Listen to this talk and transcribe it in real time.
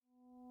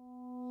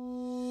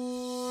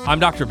I'm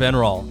Dr. Ben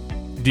Rall.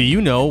 Do you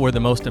know where the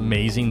most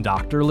amazing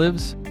doctor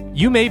lives?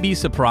 You may be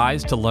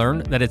surprised to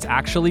learn that it's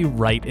actually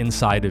right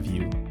inside of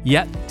you.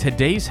 Yet,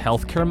 today's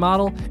healthcare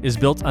model is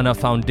built on a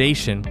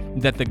foundation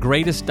that the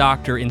greatest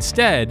doctor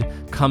instead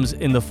comes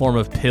in the form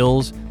of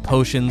pills,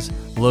 potions,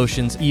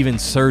 lotions, even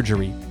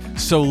surgery.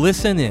 So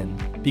listen in,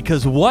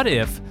 because what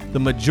if the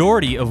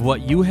majority of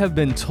what you have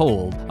been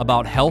told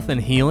about health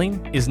and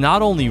healing is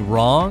not only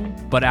wrong,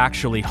 but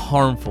actually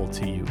harmful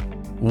to you?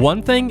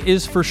 One thing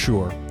is for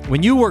sure.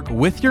 When you work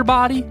with your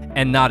body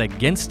and not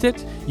against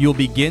it, you'll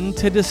begin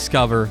to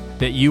discover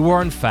that you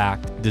are in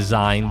fact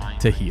designed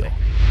to heal.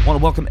 I want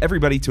to welcome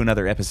everybody to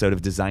another episode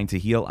of Designed to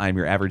Heal. I'm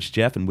your average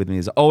Jeff, and with me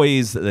is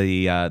always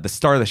the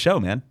star of the show,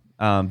 man.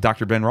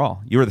 Dr. Ben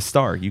Rall. You are the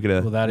star. You get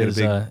a well. That is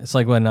it's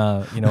like when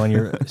when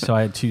you're. So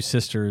I had two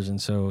sisters,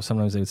 and so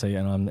sometimes they would say,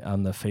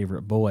 I'm the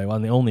favorite boy. Well,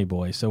 I'm the only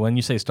boy. So when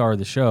you say star of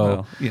the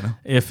show,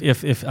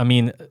 if I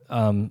mean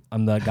I'm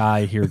the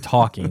guy here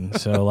talking.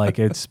 So like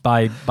it's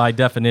by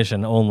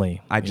definition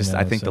only. I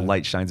think the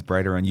light shines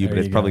brighter on you, but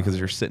it's probably because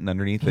you're sitting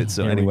underneath it.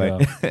 So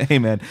anyway, hey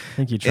man, I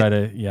think you try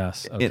to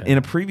yes. Okay. In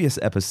a previous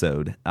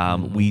episode,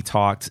 we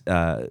talked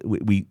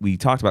we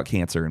talked about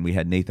cancer, and we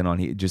had Nathan on.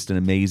 He just an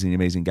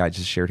amazing guy.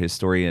 Just shared his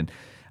story, and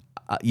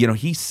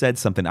he said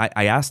something.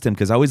 I asked him,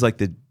 because I always like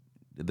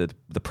the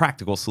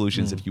practical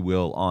solutions, if you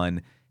will,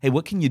 on hey,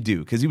 what can you do?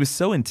 Because he was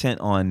so intent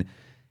on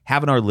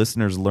having our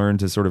listeners learn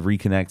to sort of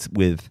reconnect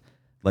with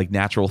like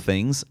natural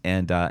things,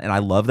 and I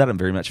love that. I'm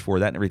very much for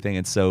that and everything.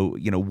 And so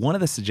one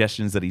of the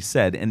suggestions that he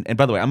said, and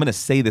by the way, I'm going to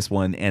say this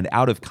one, and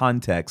out of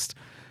context,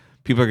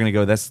 people are going to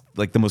go, that's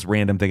like the most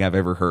random thing I've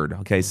ever heard.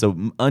 Okay,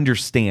 so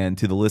understand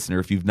to the listener,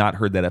 if you've not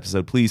heard that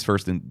episode, please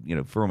first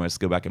and foremost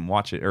go back and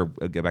watch it, or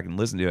go back and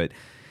listen to it.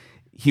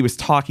 He was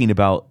talking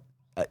about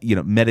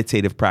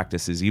meditative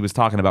practices. He was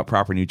talking about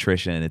proper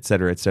nutrition, et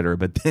cetera, et cetera.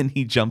 But then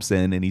he jumps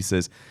in and he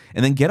says,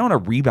 and then get on a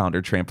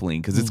rebounder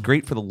trampoline, because it's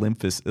great for the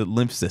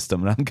lymph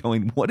system. And I'm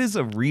going, what is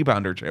a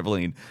rebounder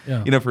trampoline?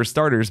 Yeah. For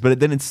starters. But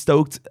then it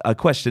stoked a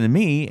question in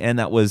me, and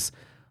that was,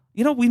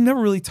 we've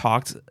never really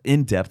talked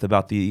in depth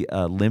about the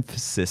lymph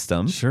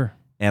system. Sure.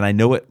 And I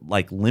know what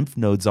like lymph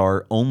nodes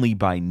are only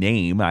by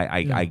name.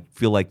 I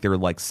feel like they're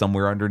like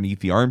somewhere underneath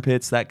the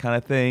armpits, that kind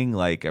of thing.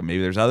 Like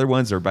maybe there's other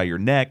ones, or by your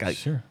neck.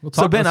 Sure.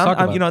 So Ben,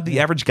 I'm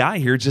the average guy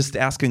here, just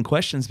asking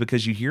questions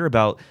because you hear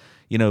about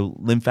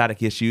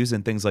lymphatic issues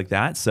and things like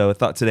that. So I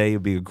thought today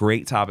would be a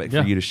great topic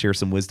for you to share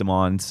some wisdom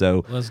on.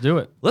 So let's do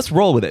it. Let's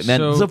roll with it, man.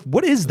 So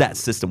what is that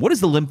system? What is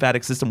the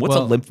lymphatic system? What's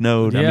a lymph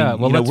node? Yeah, I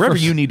mean, wherever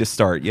you need to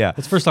start. Yeah.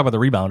 Let's first talk about the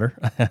rebounder.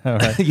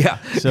 Right?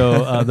 Yeah.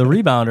 So the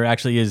rebounder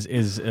actually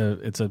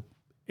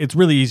it's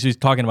really easy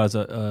talking about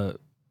as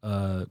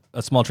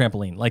a small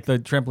trampoline, like the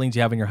trampolines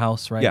you have in your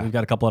house, right? Yeah. We've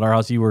got a couple at our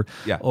house. You were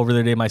over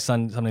there today. My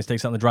son sometimes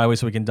takes out in the driveway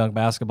so we can dunk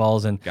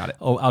basketballs, and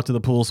out to the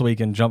pool so we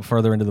can jump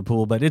further into the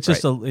pool. But it's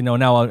just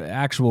now an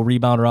actual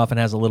rebounder often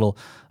has a little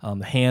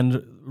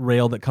hand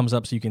rail that comes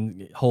up so you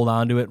can hold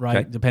on to it, right?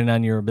 Okay. Depending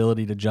on your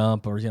ability to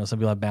jump, or some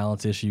people have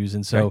balance issues,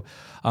 and so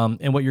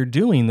and what you're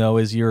doing though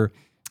is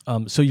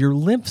so your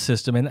lymph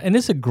system, and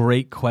this is a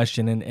great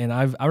question, and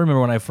I remember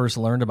when I first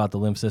learned about the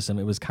lymph system,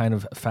 it was kind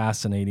of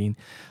fascinating.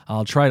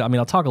 I'll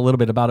talk a little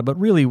bit about it, but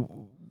really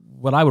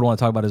what I would want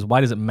to talk about is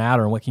why does it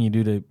matter, and what can you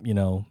do to,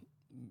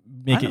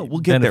 make it we'll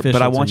get there,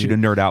 but I want you to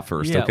nerd out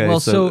first, okay? Well,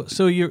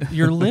 so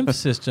your lymph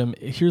system,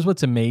 here's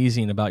what's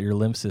amazing about your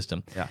lymph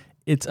system. Yeah.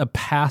 It's a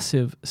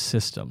passive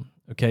system.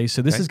 Okay,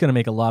 so this is going to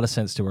make a lot of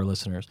sense to our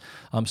listeners.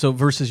 So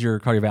versus your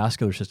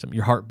cardiovascular system,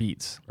 your heart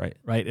beats, right?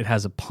 It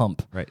has a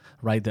pump,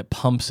 right, that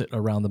pumps it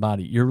around the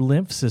body. Your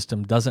lymph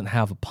system doesn't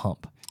have a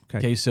pump.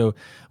 Okay, so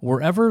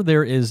wherever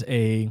there is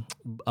a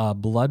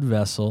blood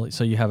vessel,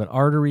 so you have an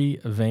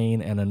artery, a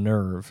vein, and a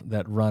nerve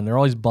that run. They're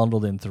always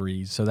bundled in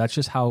threes. So that's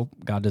just how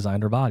God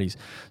designed our bodies.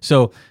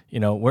 So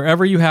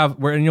wherever you have,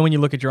 when you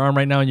look at your arm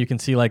right now, and you can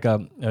see like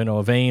a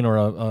vein or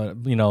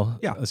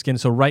a skin.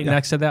 So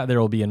next to that there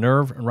will be a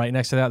nerve, and right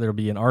next to that there will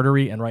be an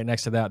artery, and right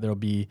next to that there will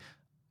be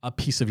a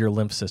piece of your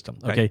lymph system.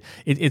 Okay,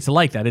 it's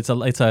like that. It's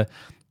a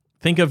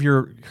Think of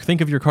your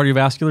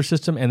cardiovascular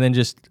system, and then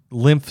just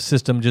lymph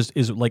system just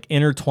is like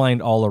intertwined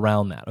all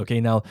around that.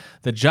 Okay, now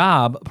the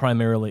job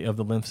primarily of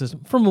the lymph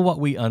system, from what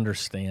we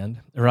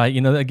understand, right?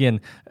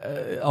 Again,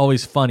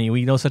 always funny.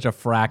 We know such a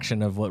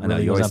fraction of what really goes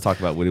on. You always talk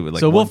about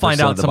so we'll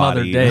find out some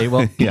other day.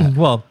 Well,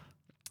 well.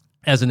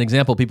 As an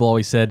example, people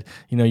always said,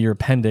 your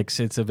appendix,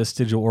 it's a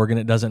vestigial organ,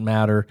 it doesn't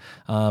matter.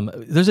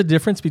 There's a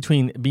difference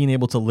between being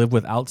able to live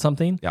without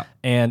something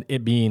and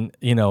it being,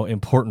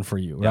 important for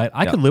you, right?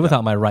 I could live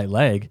without my right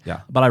leg,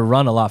 but I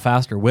run a lot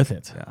faster with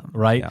it,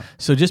 right? Yeah.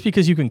 So just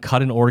because you can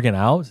cut an organ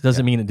out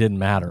doesn't mean it didn't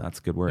matter. That's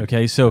a good word.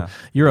 Okay, so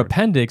your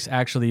appendix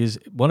actually is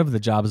one of the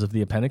jobs of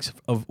the appendix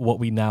of what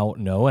we now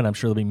know, and I'm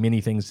sure there'll be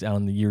many things down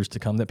in the years to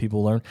come that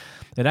people learn.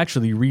 It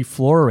actually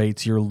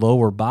reflorates your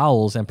lower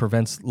bowels and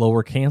prevents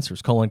lower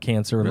cancers, colon cancer,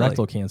 and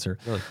rectal cancer.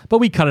 Really? But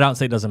we cut it out and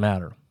say it doesn't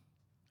matter.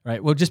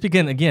 right? Well, just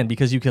begin again,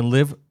 because you can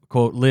live,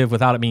 quote, live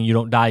without it meaning you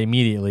don't die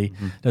immediately,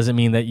 doesn't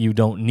mean that you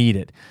don't need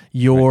it.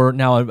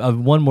 Now,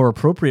 one more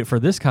appropriate for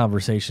this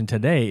conversation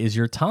today is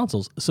your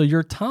tonsils. So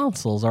your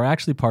tonsils are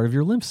actually part of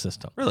your lymph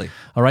system. Really?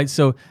 All right.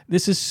 So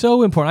this is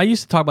so important. I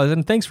used to talk about this,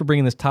 and thanks for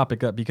bringing this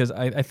topic up, because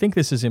I think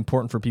this is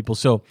important for people.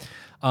 So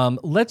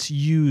let's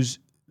use.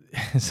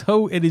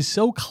 So it is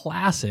so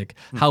classic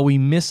how we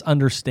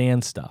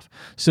misunderstand stuff.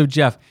 So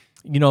Jeff,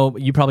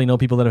 you probably know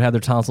people that have had their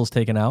tonsils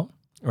taken out,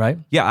 right?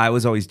 Yeah, I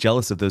was always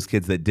jealous of those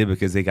kids that did,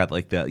 because they got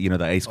like the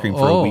ice cream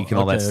for a week and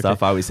all that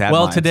stuff. I always had.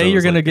 Well, mine, today so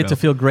you're going to get to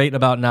feel great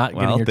about not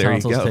getting your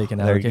tonsils you taken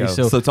out. There okay, you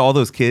go. So to all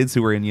those kids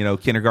who were in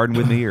kindergarten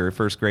with me or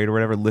first grade or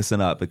whatever,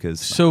 listen up, because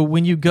so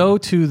when you go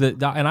to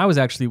and I was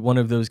actually one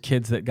of those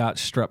kids that got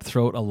strep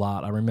throat a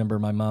lot. I remember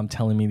my mom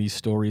telling me these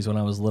stories when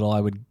I was little.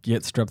 I would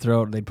get strep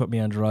throat. They'd put me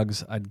on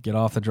drugs. I'd get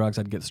off the drugs.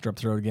 I'd get strep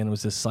throat again. It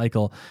was this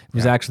cycle. It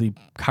was actually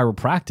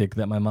chiropractic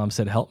that my mom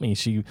said helped me.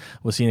 She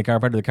was seeing a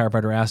chiropractor. The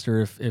chiropractor asked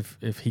her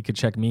if he could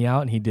check me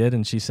out, and he did,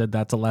 and she said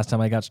that's the last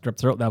time I got strep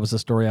throat. That was the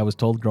story I was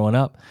told growing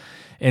up.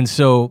 And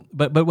so,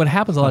 but what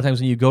happens a lot of times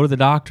when you go to the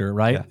doctor,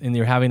 right, and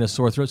you're having a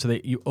sore throat, so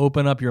you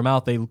open up your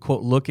mouth, they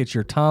quote look at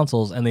your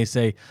tonsils, and they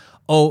say,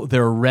 oh,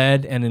 they're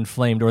red and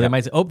inflamed, or they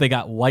might say, oh, they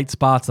got white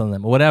spots on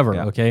them, or whatever.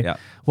 Okay,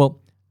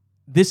 well,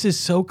 this is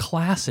so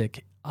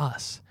classic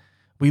us.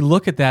 We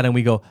look at that and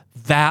we go,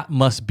 that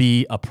must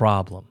be a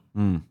problem.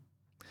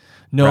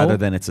 No, rather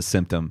than it's a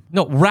symptom.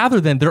 No,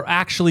 rather than they're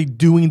actually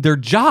doing their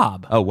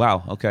job. Oh,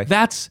 wow. Okay.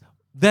 That's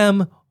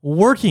them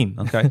working.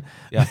 Okay.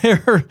 Yeah.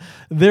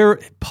 they're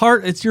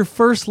part, it's your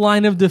first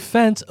line of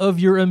defense of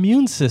your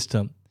immune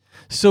system.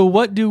 So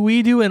what do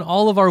we do in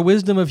all of our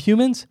wisdom of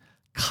humans?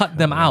 Cut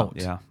them out.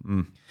 Yeah.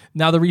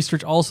 Now, the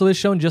research also has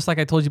shown, just like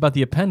I told you about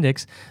the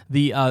appendix,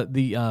 the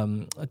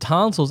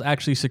tonsils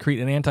actually secrete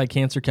an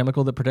anti-cancer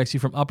chemical that protects you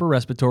from upper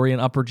respiratory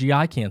and upper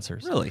GI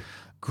cancers. Really?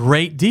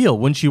 Great deal.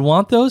 Wouldn't you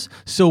want those?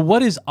 So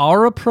what is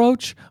our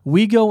approach?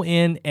 We go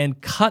in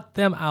and cut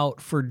them out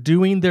for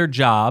doing their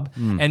job.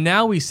 And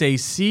now we say,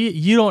 see,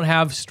 you don't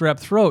have strep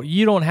throat.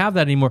 You don't have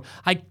that anymore.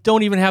 I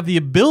don't even have the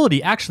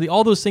ability. Actually,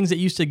 all those things that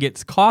used to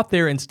get caught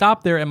there and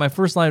stopped there at my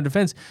first line of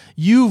defense,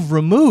 you've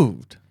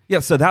removed. Yeah,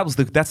 so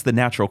that's the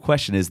natural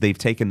question, is they've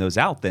taken those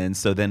out then.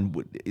 So then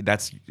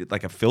that's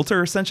like a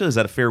filter, essentially? Is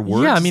that a fair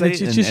word? Yeah, I mean, to it's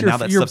say? just and now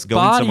that stuff's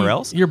going somewhere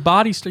else? Your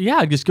body,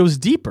 it just goes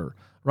deeper.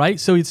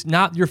 Right? So it's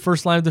not your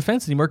first line of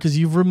defense anymore because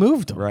you've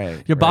removed them.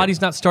 Right. Your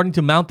body's not starting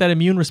to mount that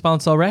immune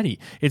response already.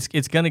 It's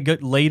going to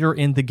get later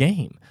in the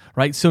game.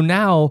 Right? So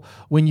now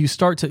when you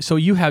start to, so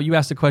you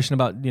asked a question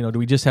about, do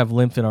we just have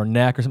lymph in our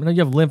neck or something? No,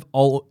 you have lymph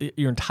all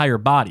your entire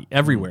body,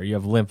 everywhere. You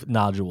have lymph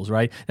nodules,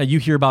 right? Now you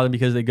hear about them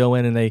because they go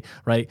in and they,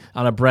 right,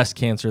 on a breast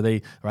cancer,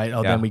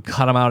 then we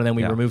cut them out and then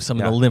we remove some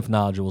of the lymph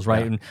nodules,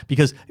 right? And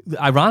because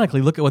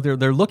ironically, look at what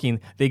they're looking.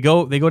 They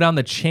go down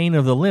the chain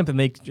of the lymph, and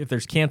if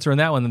there's cancer in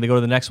that one, then they go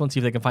to the next one, see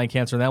if they can find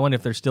cancer in that one.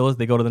 If there still is,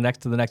 they go to the next,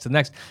 to the next, to the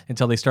next,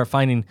 until they start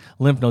finding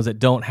lymph nodes that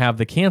don't have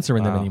the cancer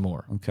in them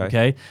anymore.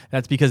 Okay?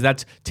 That's because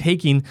that's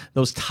taking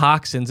those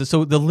toxins. And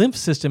so the lymph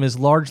system is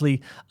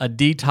largely a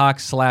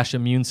detox /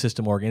 immune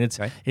system organ.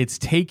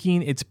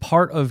 It's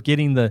part of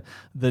getting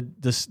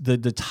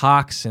the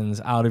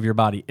toxins out of your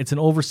body. It's an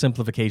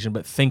oversimplification,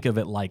 but think of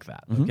it like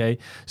that. Okay?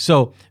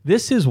 So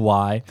this is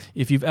why,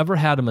 if you've ever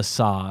had a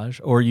massage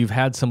or you've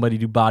had somebody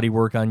do body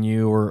work on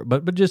you,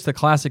 but just the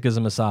classic is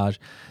a massage,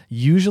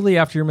 usually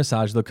after your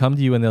massage, they'll come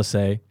to you and they'll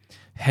say,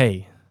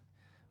 hey,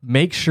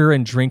 make sure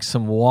and drink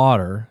some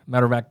water.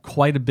 Matter of fact,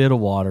 quite a bit of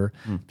water,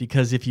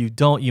 because if you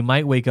don't, you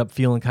might wake up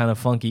feeling kind of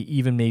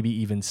funky, maybe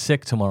even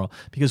sick tomorrow.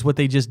 Because what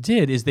they just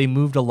did is they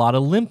moved a lot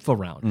of lymph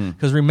around.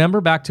 Because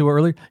remember back to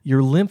earlier,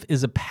 your lymph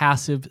is a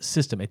passive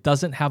system. It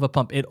doesn't have a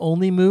pump. It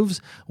only moves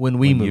when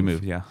we move. You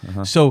move, yeah.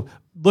 So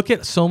look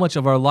at so much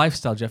of our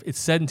lifestyle, Jeff. It's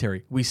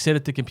sedentary. We sit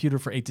at the computer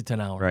for 8 to 10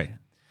 hours. Right.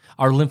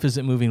 Our lymph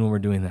isn't moving when we're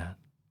doing that.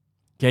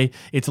 Okay,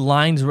 it's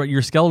lines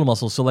your skeletal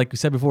muscles. So like we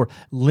said before,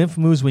 lymph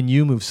moves when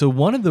you move. So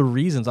one of the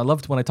reasons, I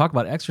love when I talk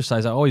about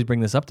exercise, I always bring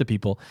this up to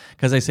people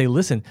because I say,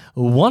 listen,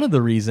 one of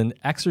the reasons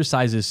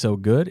exercise is so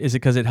good is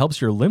because it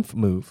helps your lymph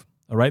move.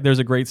 All right, there's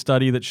a great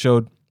study that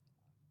showed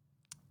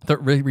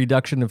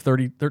reduction of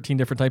 13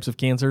 different types of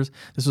cancers.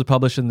 This was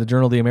published in the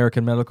Journal of the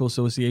American Medical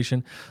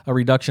Association, a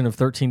reduction of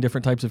 13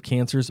 different types of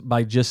cancers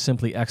by just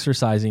simply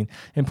exercising.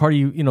 And part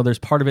of there's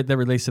part of it that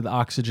relates to the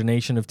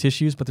oxygenation of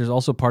tissues, but there's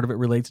also part of it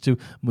relates to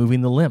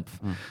moving the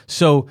lymph.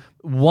 So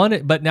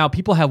but now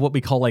people have what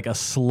we call like a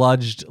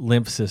sludged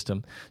lymph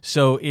system.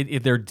 So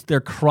if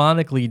they're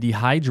chronically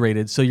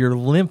dehydrated, so your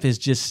lymph is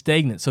just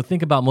stagnant. So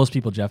think about most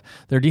people, Jeff,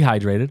 they're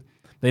dehydrated.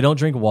 They don't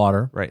drink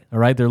water. Right. All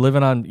right. They're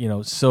living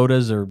on,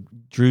 sodas or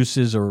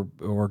juices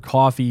or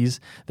coffees.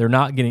 They're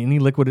not getting any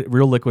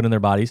real liquid in their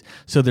bodies.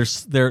 So they're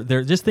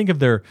just think of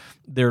their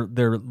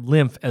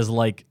lymph as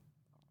like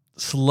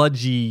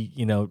sludgy,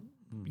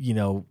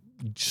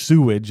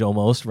 sewage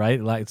almost,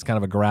 right? Like it's kind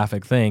of a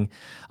graphic thing.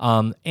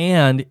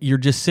 And you're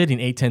just sitting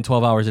 8, 10,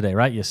 12 hours a day,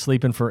 right? You're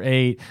sleeping for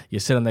 8, you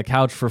sit on the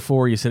couch for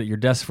 4, you sit at your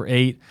desk for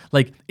 8.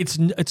 Like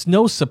it's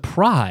no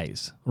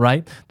surprise,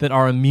 right, that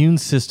our immune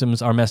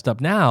systems are messed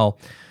up. Now,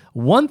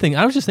 one thing,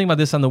 I was just thinking about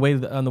this on the way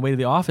to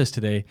the office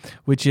today,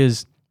 which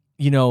is,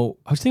 I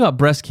was thinking about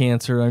breast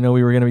cancer. I know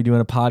we were going to be doing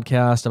a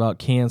podcast about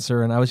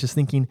cancer, and I was just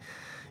thinking,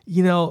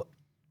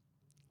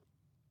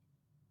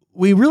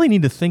 we really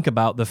need to think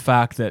about the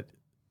fact that,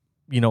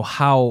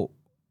 how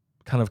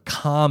kind of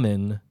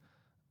common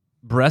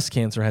breast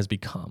cancer has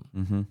become.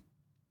 Mm-hmm.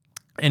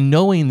 And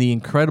knowing the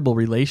incredible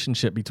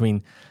relationship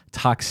between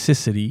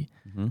toxicity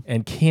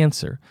and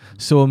cancer.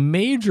 So a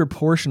major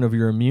portion of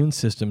your immune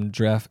system,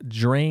 Jeff,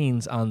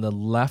 drains on the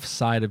left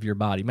side of your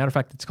body. Matter of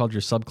fact, it's called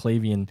your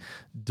subclavian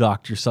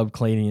duct,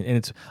 and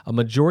it's a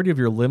majority of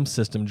your lymph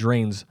system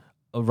drains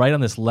right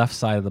on this left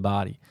side of the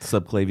body.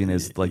 Subclavian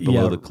is like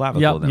below the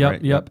clavicle,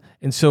 right? Yep.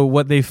 And so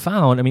what they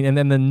found, and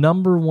then the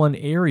number one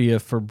area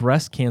for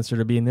breast cancer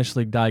to be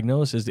initially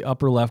diagnosed is the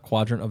upper left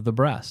quadrant of the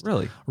breast.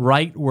 Really?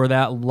 Right where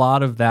that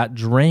lot of that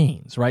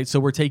drains, right? So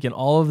we're taking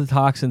all of the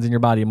toxins in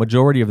your body, a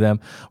majority of them,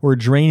 we're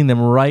draining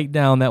them right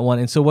down that one.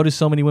 And so what do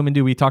so many women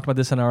do? We talked about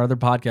this in our other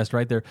podcast,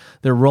 right?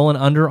 They're rolling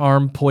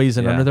underarm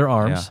poison under their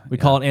arms. We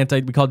call it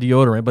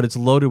deodorant, but it's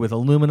loaded with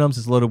aluminums,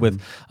 it's loaded with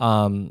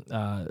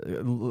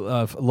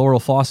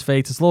lauryl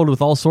phosphates, it's loaded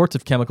with all sorts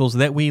of chemicals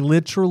that we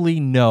literally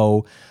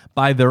know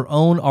by their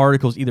own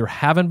articles either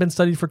haven't been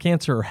studied for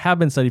cancer or have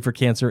been studied for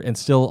cancer and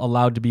still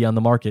allowed to be on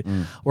the market.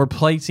 We're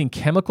placing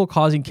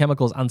causing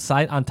chemicals on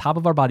top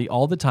of our body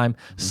all the time,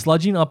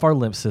 sludging up our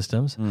lymph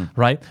systems,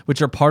 right?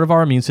 Which are part of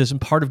our immune system,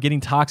 part of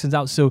getting toxins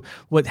out. So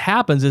what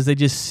happens is they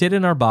just sit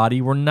in our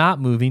body. We're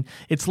not moving.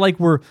 It's like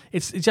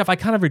Jeff, I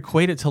kind of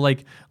equate it to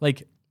like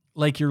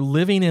you're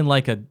living in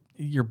like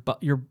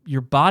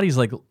your body's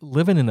like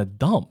living in a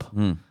dump.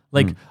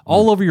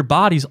 All over your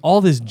body's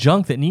all this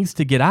junk that needs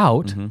to get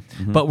out,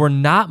 but we're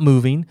not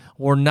moving,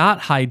 we're not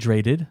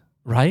hydrated,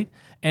 right?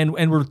 And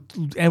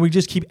we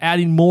just keep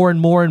adding more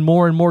and more and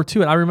more and more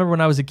to it. I remember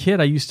when I was a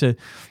kid, I used to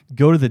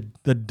go to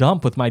the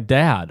dump with my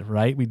dad,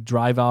 right? We'd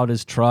drive out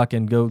his truck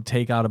and go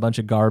take out a bunch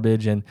of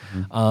garbage, and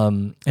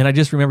I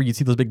just remember you'd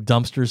see those big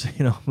dumpsters,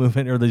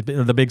 moving, or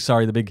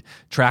the big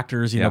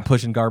tractors,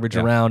 pushing garbage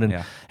around,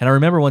 and I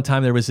remember one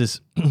time there was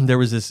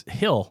this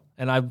hill.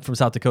 And I'm from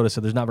South Dakota, so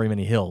there's not very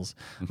many hills,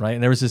 right?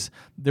 And there was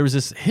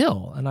this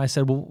hill, and I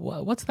said,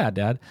 "Well, what's that,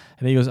 Dad?"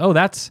 And he goes, "Oh,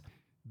 that's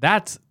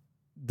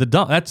the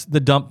dump. That's the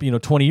dump.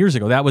 20 years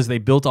ago, they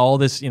built all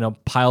this,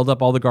 piled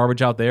up all the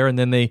garbage out there, and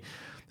then they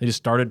just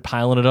started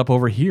piling it up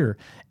over here."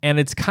 And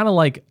it's kind of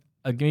like,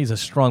 again, it's a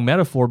strong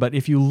metaphor, but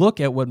if you look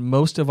at what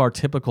most of our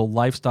typical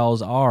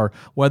lifestyles are,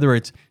 whether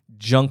it's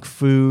junk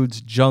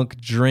foods,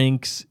 junk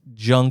drinks,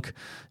 junk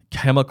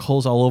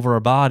chemicals all over our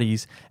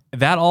bodies,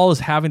 that all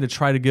is having to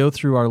try to go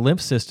through our lymph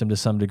system to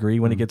some degree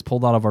when it gets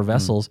pulled out of our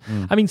vessels.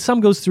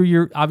 Some goes through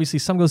your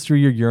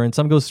urine,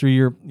 some goes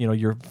through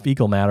your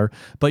fecal matter,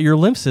 but your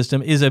lymph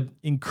system is an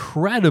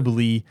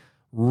incredibly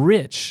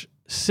rich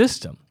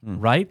system,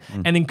 right?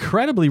 And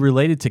incredibly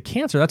related to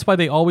cancer. That's why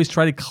they always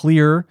try to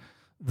clear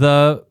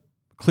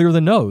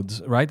the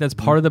nodes, right? That's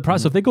part of the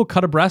process. So if they go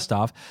cut a breast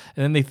off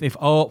and then they've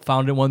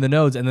found it one of the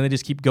nodes, and then they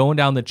just keep going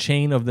down the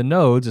chain of the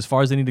nodes as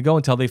far as they need to go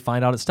until they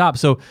find out it stops.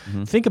 So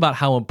think about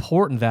how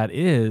important that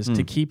is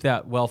to keep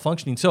that well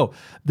functioning. So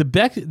the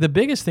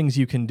biggest things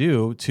you can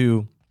do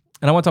and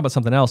I want to talk about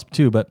something else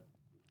too, but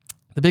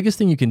the biggest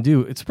thing you can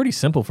do, it's pretty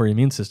simple for your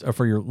immune system or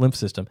for your lymph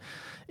system,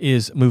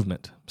 is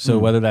movement. So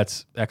whether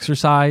that's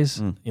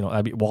exercise,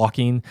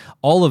 walking,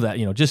 all of that,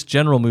 just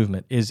general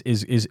movement is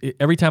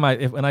every time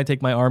when I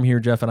take my arm here,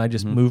 Jeff, and I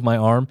just move my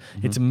arm,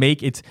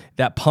 it's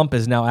that pump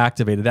is now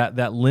activated.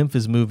 That lymph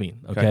is moving.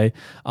 Okay.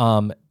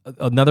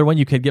 Another one,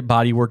 you could get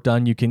body work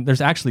done.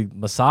 There's actually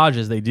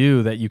massages they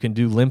do that you can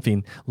do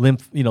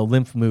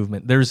lymph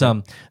movement. There's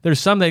some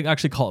they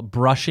actually call it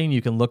brushing.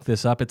 You can look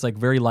this up. It's like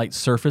very light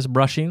surface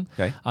brushing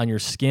on your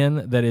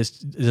skin that is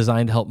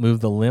designed to help move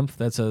the lymph.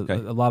 That's a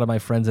lot of my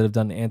friends that have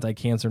done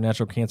anti-cancer,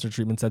 natural cancer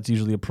treatments. That's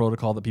usually a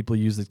protocol that people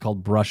use. That's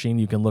called brushing.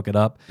 You can look it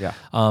up. Yeah.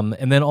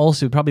 And then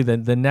also probably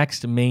the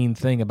next main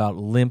thing about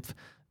lymph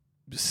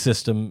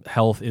system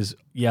health is,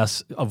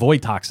 yes,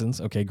 avoid toxins.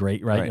 Okay,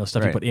 great, right?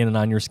 Stuff you put in and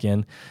on your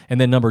skin. And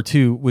then number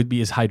 2 would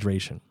be is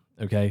hydration.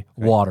 Okay,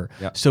 water.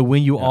 Yep. So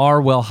when you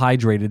are well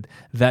hydrated,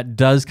 that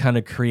does kind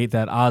of create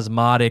that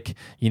osmotic,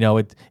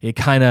 it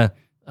kind of,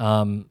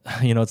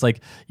 it's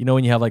like,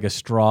 when you have like a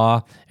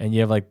straw and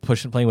you have like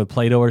playing with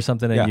Play-Doh or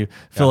something, and you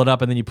fill it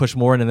up and then you push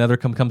more and another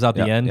comes out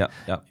the end.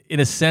 In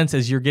a sense,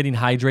 as you're getting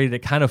hydrated, it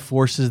kind of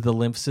forces the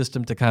lymph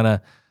system to kind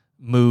of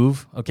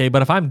move. Okay.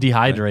 But if I'm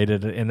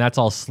dehydrated and that's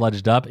all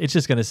sludged up, it's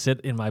just going to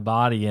sit in my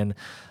body and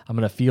I'm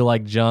going to feel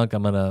like junk.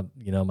 I'm going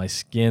to, my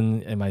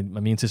skin and my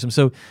immune system.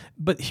 So,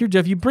 but here,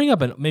 Jeff, you bring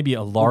up maybe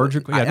a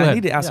larger, I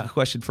need to ask a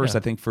question first, I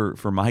think for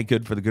my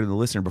good, for the good of the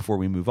listener before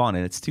we move on.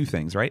 And it's 2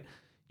 things, right?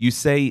 You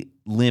say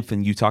lymph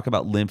and you talk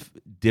about lymph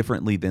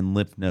differently than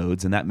lymph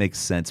nodes, and that makes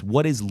sense.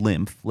 What is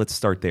lymph? Let's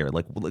start there.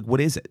 Like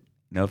what is it?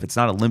 if it's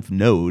not a lymph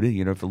node,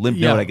 if a lymph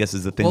node, I guess,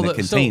 is the thing that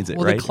contains it,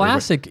 right? The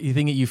classic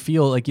thing that you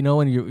feel, like,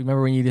 when you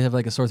remember when you have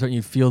like a sore throat and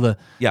you feel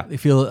you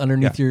feel it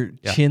underneath your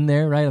chin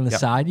there, right, on the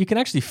side. You can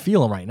actually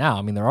feel them right now.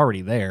 I mean, they're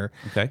already there.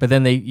 Okay. But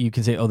then you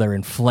can say, they're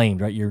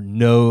inflamed, right? Your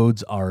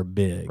nodes are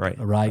big,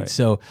 right?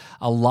 So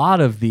a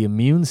lot of the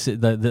immune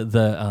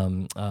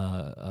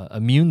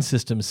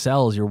system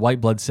cells, your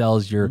white blood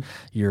cells, your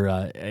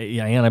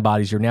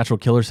antibodies, your natural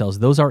killer cells,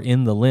 those are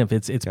in the lymph.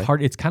 It's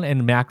part. It's kind of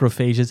in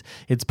macrophages.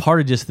 It's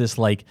part of just this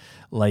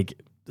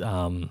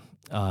I'm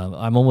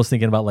almost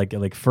thinking about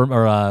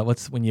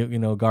what's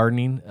when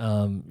gardening,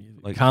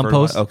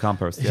 compost.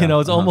 Compost. Yeah.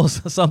 It's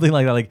almost something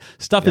like that. Like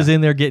stuff is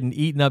in there getting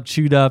eaten up,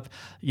 chewed up,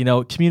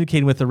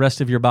 communicating with the rest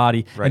of your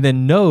body. Right. And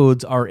then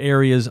nodes are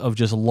areas of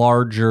just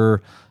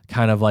larger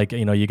kind of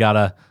you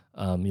gotta.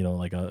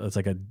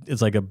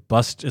 It's like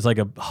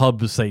a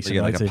hub station,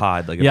 like a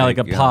pod, like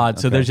a pod.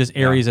 So there's just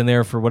areas in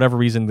there for whatever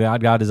reason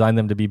God designed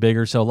them to be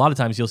bigger. So a lot of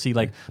times you'll see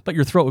but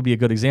your throat would be a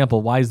good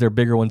example. Why is there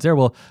bigger ones there?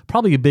 Well,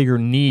 probably a bigger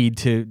need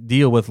to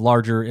deal with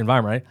larger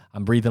environment. Right?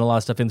 I'm breathing a lot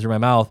of stuff in through my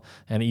mouth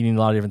and eating a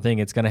lot of different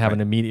things. It's going to have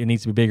an immediate. It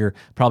needs to be bigger.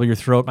 Probably your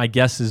throat. My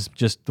guess is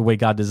just the way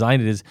God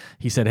designed it is.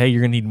 He said, "Hey,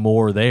 you're going to need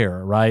more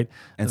there, right?"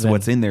 And so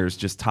what's in there is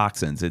just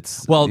toxins.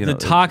 It's the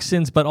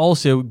toxins, but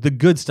also the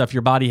good stuff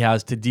your body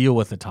has to deal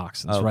with the toxins.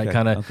 Right,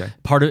 kind of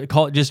part of it.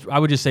 I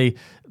would just say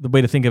the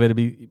way to think of it would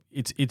be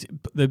it's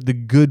the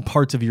good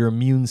parts of your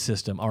immune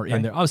system are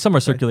in there. Some are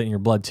circulating in your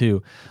blood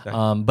too,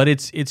 but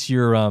it's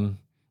your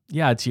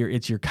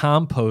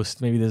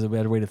compost. Maybe there's a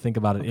better way to think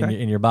about it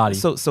in your body.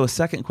 So a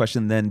second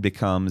question then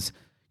becomes,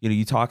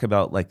 you talk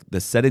about the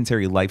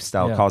sedentary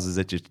lifestyle causes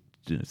it to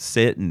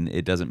sit and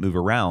it doesn't move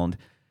around.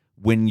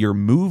 When you're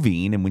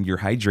moving and when you're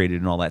hydrated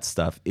and all that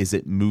stuff, is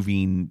it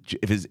moving?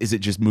 Is it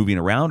just moving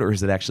around, or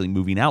is it actually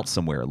moving out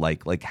somewhere?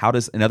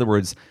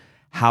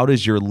 How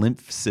does your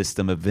lymph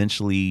system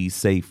eventually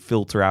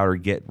filter out or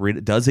get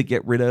rid? Does it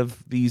get rid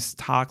of these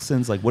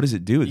toxins? What does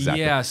it do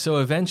exactly? Yeah, so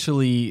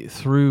eventually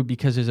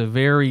because there's a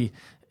very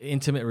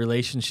intimate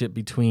relationship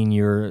between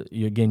your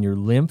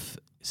lymph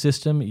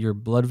system, your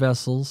blood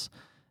vessels,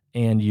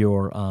 and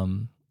your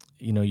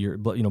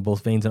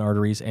both veins and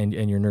arteries and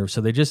your nerves. So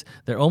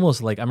they're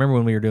almost I remember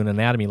when we were doing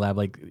anatomy lab,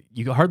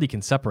 you hardly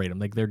can separate them.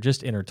 They're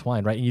just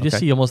intertwined, right? And you just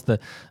see almost the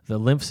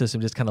lymph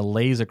system just kind of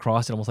lays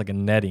across it almost like a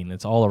netting.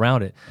 It's all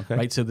around it,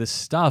 right? So this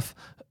stuff,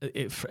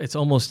 it's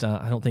almost,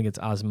 I don't think it's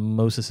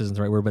osmosis isn't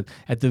the right word, but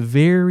at the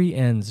very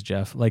ends,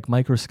 Jeff,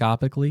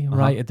 microscopically,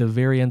 right? At the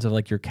very ends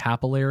of your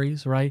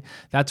capillaries, right?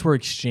 That's where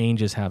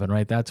exchanges happen,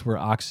 right? That's where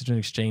oxygen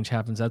exchange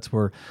happens. That's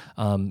where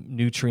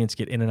nutrients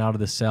get in and out of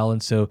the cell.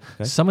 And so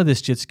some of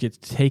this just gets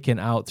taken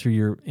out through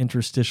your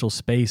interstitial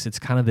space. It's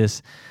kind of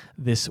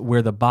this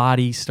where the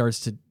body starts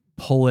to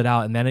pull it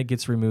out, and then it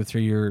gets removed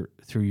through your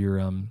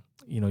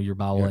your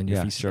bowel and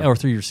your feces, or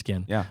through your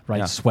skin,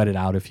 right? Sweat it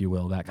out, if you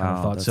will, that kind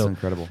of thought. That's so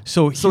incredible.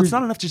 So it's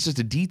not enough just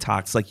to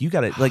detox. You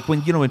got to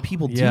when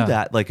people do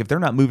that, if they're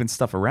not moving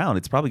stuff around,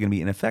 it's probably going to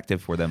be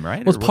ineffective for them,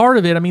 right? Well, it's part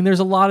of it. I mean, there's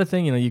a lot of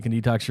things. You can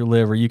detox your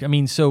liver.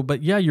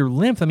 Your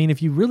lymph. I mean,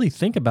 if you really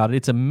think about it,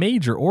 it's a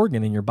major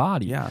organ in your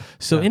body. Yeah.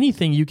 So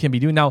anything you can be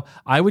doing now,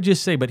 I would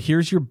just say, but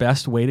here's your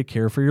best way to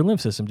care for your lymph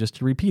system. Just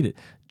to repeat it: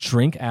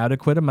 drink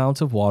adequate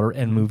amounts of water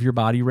and move your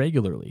body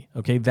regularly.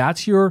 Okay,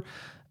 that's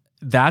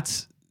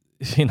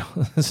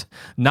it's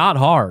not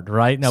hard,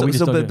 right? Now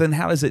then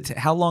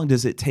how long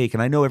does it take?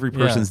 And I know every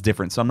person's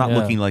different, so I'm not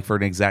looking for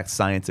an exact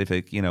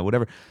scientific,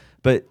 whatever.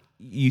 But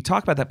you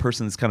talk about that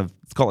person that's kind of,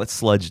 let's call it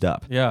sludged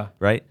up. Yeah.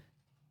 Right?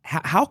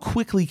 How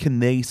quickly can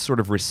they sort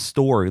of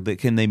restore that?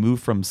 Can they move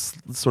from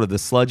sort of the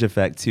sludge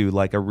effect to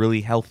a really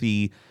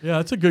healthy? Yeah,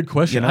 that's a good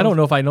question. I don't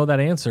know if I know that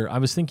answer. I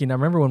was thinking, I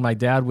remember when my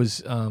dad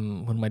was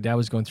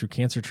going through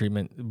cancer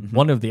treatment,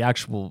 one of the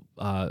actual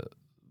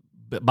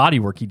body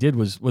work he did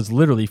was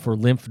literally for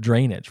lymph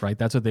drainage, right?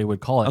 That's what they would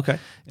call it.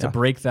 To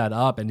break that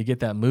up and to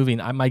get that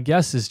moving. My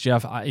guess is,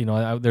 Jeff,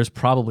 there's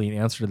probably an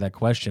answer to that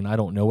question. I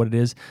don't know what it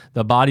is.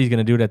 The body's going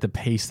to do it at the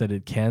pace that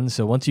it can.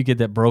 So once you get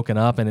that broken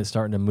up and it's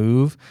starting to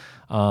move,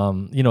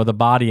 the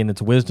body in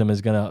its wisdom is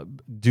going to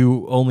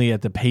do only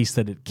at the pace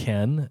that it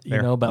can,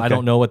 but I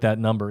don't know what that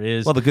number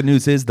is. Well, the good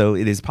news is, though,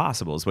 it is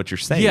possible, is what you're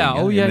saying.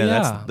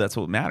 Yeah. That's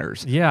what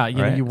matters. Yeah.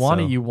 You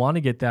want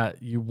to get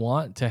that. You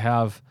want to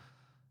have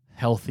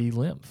healthy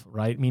lymph,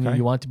 right? Meaning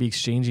you want it to be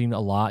exchanging a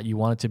lot. You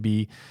want it to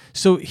be.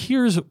 So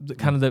here's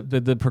kind of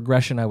the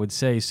progression, I would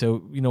say.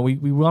 So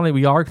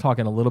we are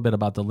talking a little bit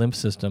about the lymph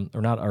system,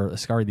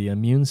 the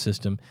immune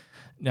system.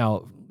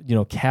 Now,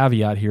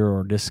 caveat here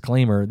or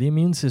disclaimer: the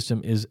immune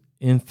system is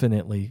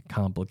infinitely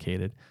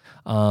complicated,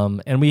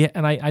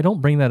 and I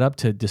don't bring that up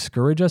to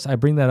discourage us. I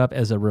bring that up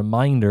as a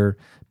reminder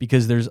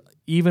because there's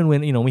even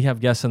when, we have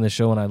guests on the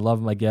show, and I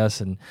love my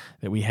guests and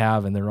that we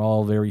have, and they're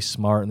all very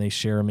smart and they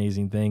share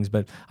amazing things.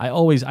 But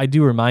I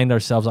do remind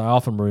ourselves, I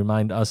often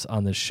remind us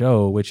on the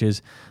show, which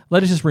is,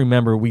 let us just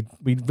remember we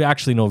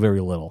actually know very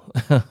little.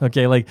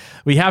 Okay, like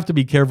we have to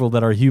be careful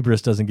that our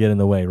hubris doesn't get in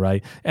the way,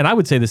 right? And I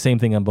would say the same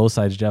thing on both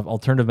sides, Jeff.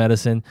 Alternative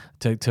medicine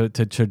to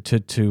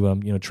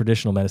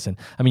traditional medicine.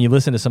 I mean, you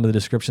listen to some of the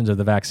descriptions of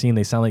the vaccine;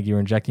 they sound like you're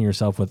injecting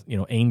yourself with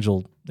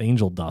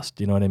angel dust.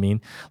 You know what I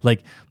mean?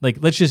 Like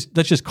let's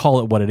just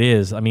call it what it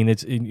is. I mean,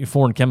 it's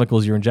foreign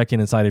chemicals you're injecting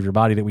inside of your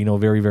body that we know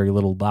very, very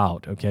little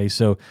about. Okay,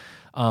 so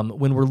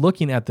when we're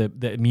looking at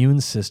the immune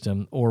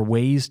system or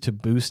ways to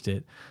boost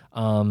it.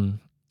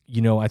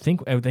 I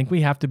think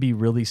we have to be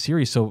really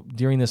serious. So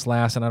during this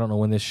last, and I don't know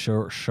when this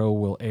show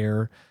will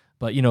air,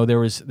 but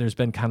there's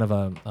been kind of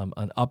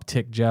an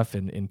uptick, Jeff,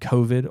 in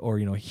COVID, or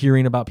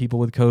hearing about people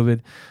with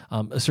COVID,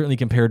 certainly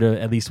compared to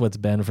at least what's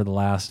been for the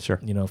last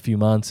few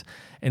months.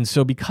 And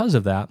so because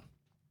of that,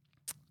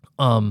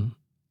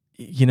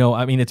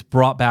 it's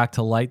brought back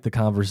to light the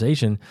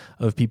conversation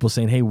of people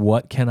saying, "Hey,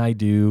 what can I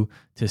do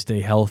to stay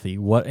healthy?"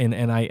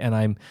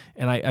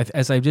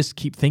 As I just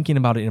keep thinking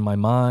about it in my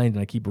mind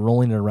and I keep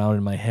rolling it around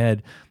in my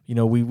head,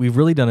 we've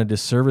really done a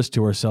disservice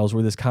to ourselves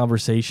where this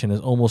conversation has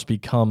almost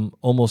become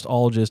almost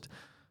all just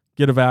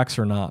get a vax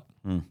or not,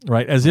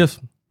 right? As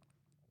if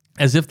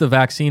the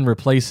vaccine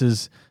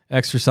replaces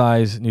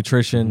exercise,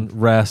 nutrition,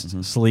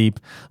 rest, sleep.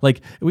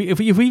 Like if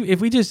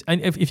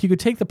you could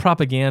take the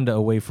propaganda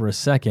away for a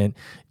second,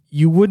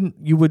 it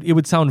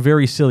would sound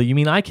very silly. You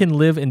mean I can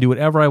live and do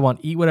whatever I want,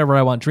 eat whatever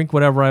I want, drink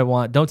whatever I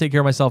want, don't take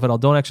care of myself at all,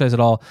 don't exercise at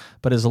all,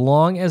 but as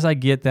long as I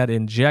get that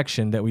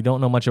injection that we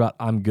don't know much about,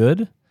 I'm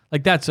good?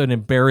 Like that's an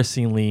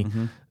embarrassingly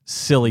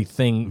silly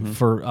thing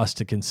for us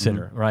to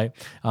consider, right?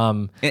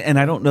 And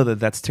I don't know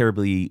that that's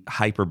terribly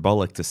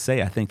hyperbolic to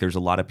say. I think there's a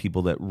lot of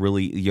people that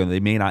really,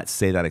 they may not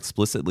say that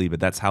explicitly, but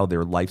that's how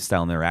their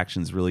lifestyle and their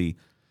actions really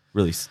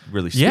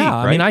speak,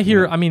 yeah, right? I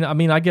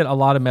get a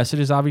lot of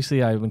messages.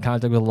 Obviously, I'm in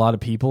contact with a lot of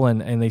people,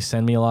 and they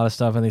send me a lot of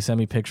stuff, and they send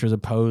me pictures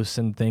of posts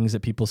and things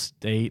that people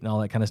state and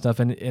all that kind of stuff.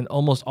 And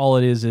almost all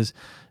it is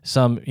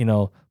some,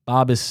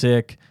 Bob is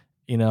sick,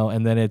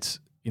 and then it's,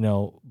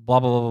 blah, blah,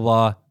 blah, blah,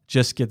 blah,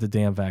 just get the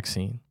damn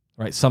vaccine,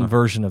 right? Some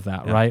version of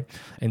that, right?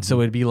 And so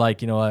it'd be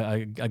like,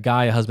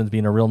 a husband's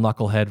being a real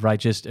knucklehead, right?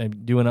 Just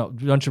doing a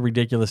bunch of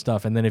ridiculous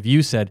stuff. And then if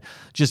you said,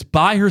 just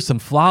buy her some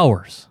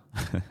flowers.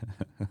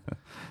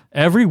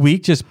 Every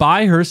week, just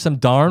buy her some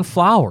darn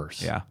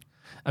flowers. Yeah.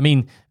 I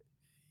mean,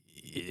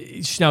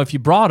 now if you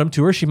brought them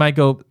to her, she might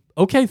go,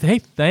 okay, hey,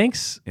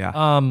 thanks.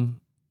 Yeah.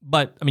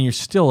 But I mean, you're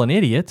still an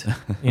idiot,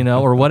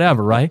 or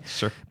whatever, right?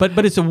 Sure.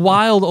 But it's a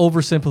wild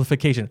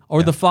oversimplification.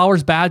 Or the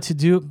flowers bad to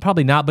do?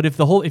 Probably not. But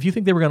if you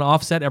think they were going to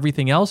offset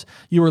everything else,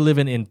 you were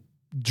living in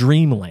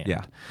dreamland.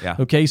 Yeah.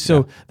 Okay,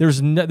 so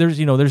there's no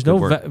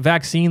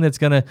vaccine that's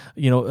gonna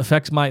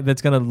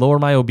that's gonna lower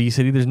my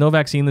obesity. There's no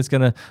vaccine that's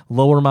gonna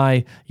lower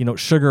my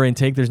sugar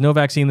intake. There's no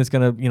vaccine that's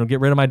gonna get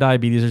rid of my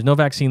diabetes. There's no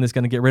vaccine that's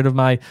gonna get rid of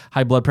my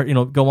high blood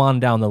pressure. Go on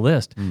down the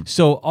list.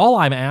 So all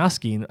I'm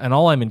asking and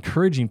all I'm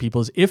encouraging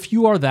people is, if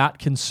you are that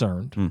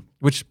concerned,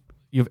 which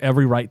you have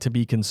every right to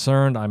be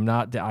concerned. I'm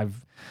not.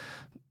 I've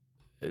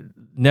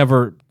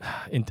never,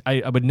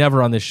 I would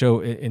never on this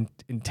show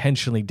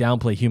intentionally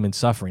downplay human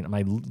suffering.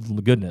 My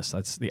goodness,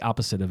 that's the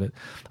opposite of it.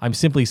 I'm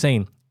simply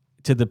saying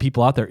to the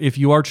people out there, if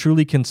you are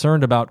truly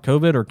concerned about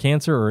COVID or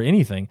cancer or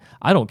anything,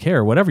 I don't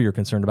care, whatever you're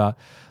concerned about,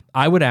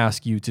 I would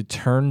ask you to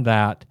turn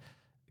that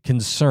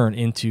concern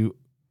into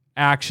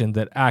action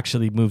that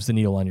actually moves the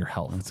needle on your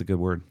health. That's a good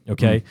word.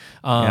 Okay.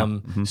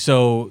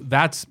 So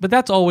that's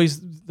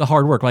always the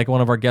hard work. Like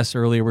one of our guests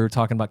earlier, we were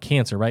talking about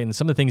cancer, right? And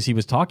some of the things he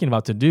was talking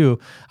about to do,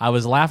 I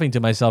was laughing to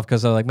myself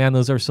because I was like, man,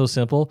 those are so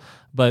simple,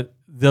 but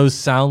those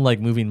sound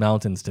like moving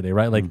mountains today,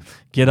 right? Like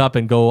get up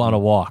and go on a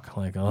walk.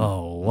 Like,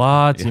 oh,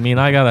 what? You mean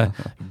I got to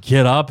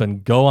get up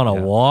and go on a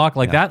walk?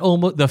 Like that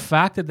almost, the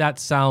fact that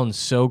sounds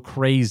so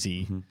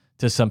crazy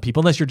to some people,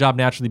 unless your job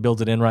naturally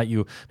builds it in, right?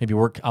 You maybe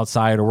work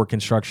outside or work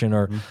construction,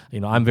 or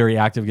I'm very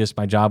active against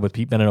my job with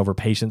bending over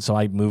patients, so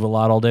I move a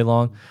lot all day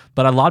long.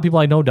 But a lot of people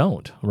I know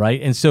don't,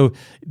 right? And so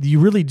you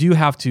really do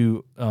have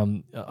to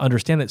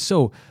understand that.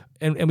 So,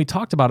 and we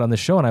talked about it on the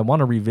show, and I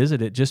want to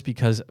revisit it just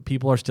because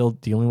people are still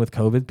dealing with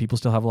COVID. People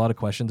still have a lot of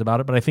questions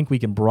about it, but I think we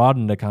can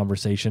broaden the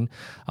conversation,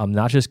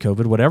 not just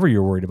COVID, whatever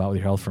you're worried about with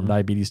your health, from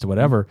diabetes to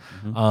whatever.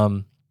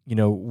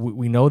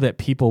 We know that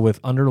people with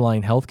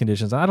underlying health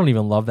conditions, I don't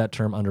even love that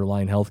term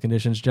underlying health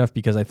conditions, Jeff,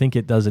 because I think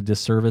it does a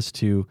disservice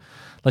to,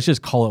 let's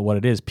just call it what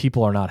it is.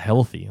 People are not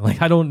healthy.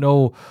 Like, I don't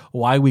know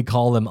why we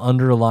call them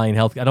underlying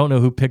health. I don't know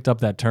who picked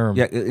up that term.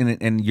 Yeah.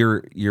 And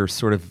you're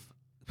sort of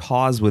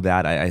pause with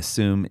that, I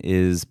assume,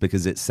 is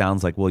because it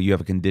sounds like, well, you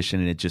have a condition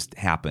and it just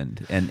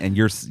happened, and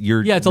you're it's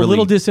really, a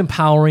little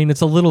disempowering.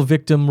 It's a little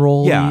victim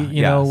role,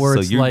 you know, where so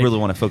it's you like, really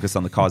want to focus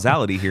on the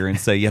causality here and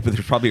say, yeah, but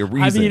there's probably a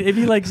reason. I mean, if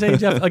you like say,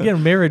 Jeff,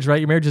 again, marriage, right?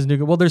 Your marriage is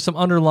new. Well, there's some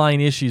underlying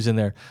issues in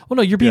there. Well,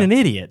 no, you're being an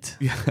idiot.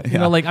 You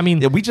know, like, I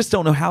mean, we just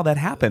don't know how that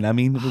happened. I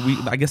mean,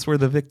 I guess we're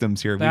the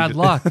victims here. Bad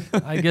luck.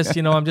 I guess,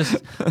 you know,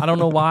 I don't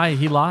know why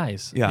he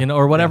lies, you know,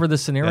 or whatever the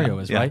scenario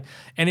is, right?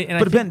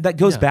 But Ben, that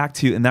goes back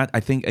to, and that I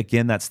think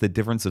again, that's the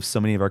difference of so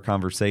many of our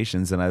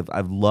conversations, and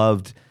I've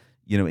loved,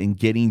 you know, in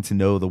getting to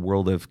know the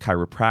world of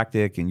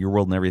chiropractic and your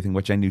world and everything,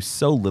 which I knew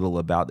so little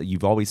about, that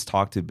you've always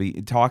talked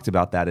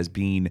about that as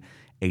being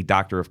a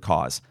doctor of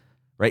cause,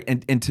 right?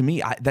 And to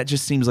me, that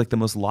just seems like the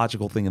most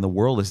logical thing in the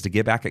world, is to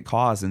get back at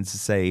cause and to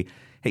say,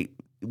 hey,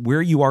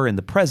 where you are in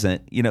the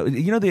present, you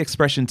know the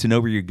expression, to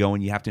know where you're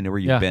going, you have to know where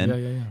you've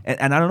been.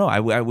 And I don't know,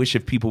 I wish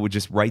if people would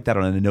just write that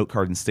on a note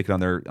card and stick it on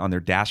their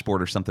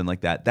dashboard or something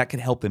like that. That could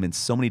help them in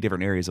so many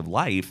different areas of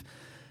life.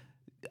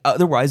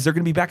 Otherwise, they're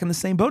going to be back in the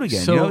same boat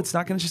again. So, you know, it's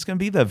not just going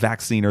to be the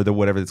vaccine or the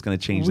whatever that's going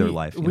to change their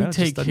life. We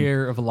take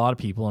care of a lot of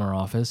people in our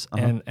office,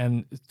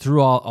 and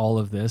through all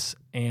of this,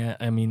 and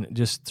I mean,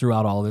 just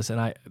throughout all this,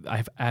 and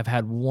I've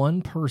had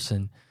one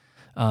person,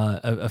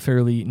 a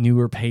fairly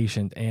newer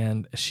patient,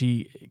 and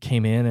she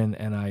came in,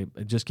 and I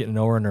just getting to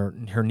know her,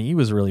 and her knee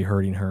was really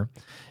hurting her.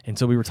 And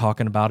so we were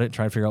talking about it,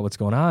 trying to figure out what's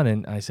going on.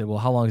 And I said, well,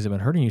 how long has it been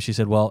hurting you? She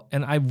said, well,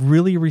 and I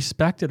really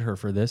respected her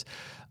for this.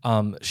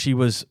 She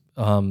was,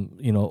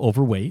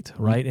 overweight,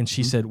 right? And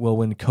she said, well,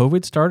 when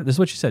COVID started, this is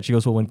what she said. She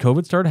goes, well, when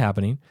COVID started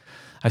happening,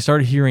 I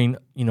started hearing,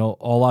 a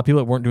lot of people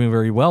that weren't doing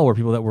very well were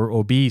people that were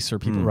obese or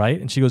people, right?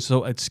 And she goes,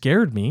 so it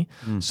scared me.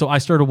 So I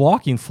started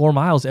walking 4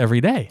 miles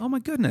every day. Oh my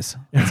goodness.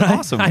 That's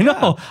awesome. I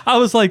know. I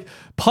was like,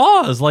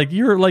 pause, like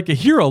you're like a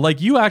hero. Like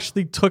you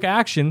actually took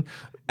action.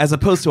 As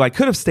opposed to, I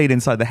could have stayed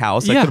inside the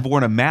house. I could have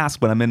worn a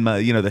mask when I'm in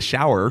my, the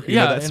shower,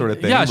 that sort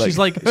of thing. Yeah, she's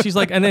like,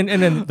 and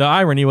then the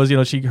irony was,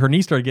 her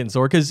knee started getting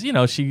sore because,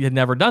 she had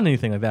never done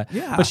anything like that.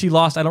 Yeah. But she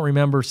lost, I don't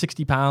remember,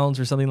 60 pounds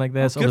or something like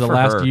this over the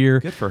last year.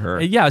 Good for her.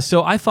 Yeah.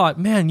 So I thought,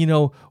 man,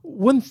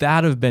 wouldn't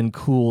that have been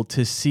cool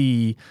to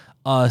see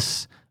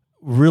us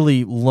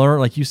really learn,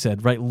 like you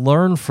said, right?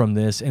 Learn from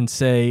this and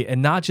say,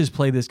 and not just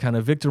play this kind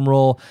of victim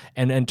role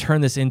and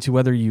turn this into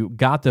whether you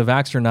got the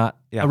vax or not,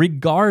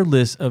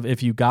 regardless of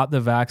if you got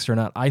the vax or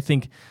not. I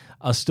think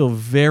a still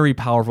very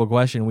powerful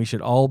question we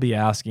should all be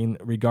asking,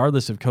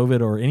 regardless of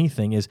COVID or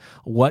anything, is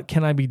what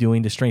can I be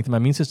doing to strengthen my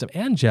immune system?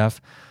 And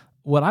Jeff,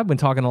 what I've been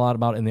talking a lot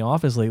about in the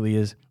office lately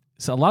is,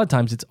 so a lot of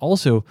times it's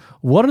also,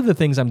 what are the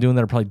things I'm doing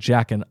that are probably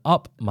jacking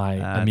up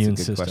my immune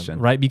system, question.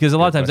 Right? Because a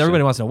lot of times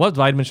everybody wants to know, what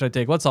vitamin should I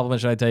take? What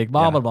supplement should I take?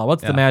 Blah, blah, blah.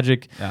 What's the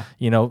magic?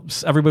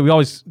 Everybody, we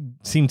always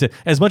seem to,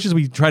 as much as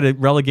we try to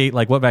relegate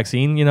like what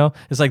vaccine,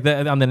 it's like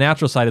on the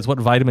natural side, it's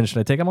what vitamin should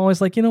I take? I'm always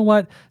like, you know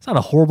what? It's not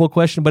a horrible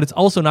question, but it's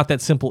also not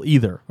that simple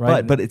either,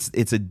 right? But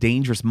it's a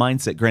dangerous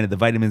mindset. Granted, the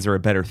vitamins are a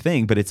better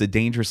thing, but it's a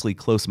dangerously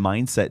close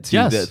mindset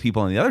to the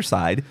people on the other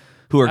side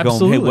who are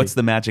going, hey, what's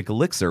the magic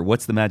elixir?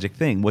 What's the magic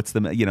thing? What's the,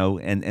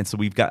 and so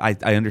we've got,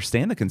 I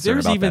understand the concern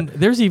about that.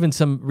 There's even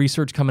some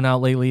research coming out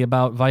lately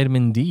about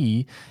vitamin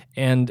D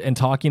and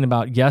talking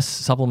about, yes,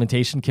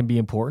 supplementation can be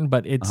important,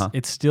 but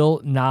it's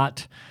still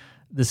not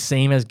the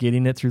same as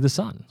getting it through the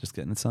sun. Just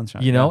getting the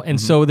sunshine. And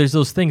so there's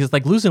those things. It's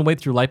like losing weight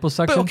through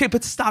liposuction.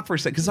 But stop for a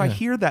second, because I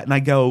hear that and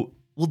I go,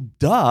 well,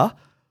 duh.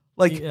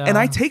 And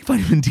I take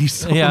vitamin D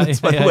supplements,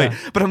 by the way.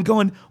 But I'm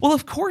going, well,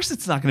 of course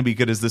it's not going to be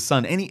good as the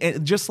sun.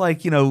 Just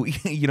like,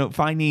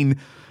 finding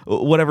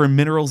whatever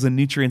minerals and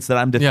nutrients that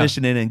I'm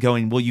deficient in and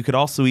going, well, you could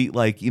also eat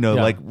like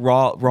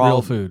raw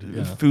real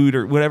food, food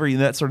or whatever,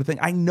 that sort of thing.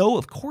 I know,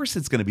 of course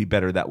it's going to be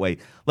better that way.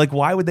 Like,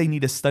 why would they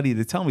need a study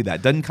to tell me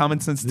that? Doesn't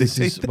common sense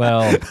dictate that?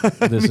 Well,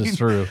 this is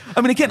true.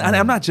 I mean, again,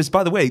 I'm not just,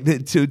 by the way,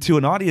 to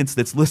an audience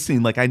that's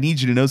listening, like, I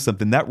need you to know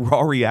something. That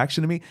raw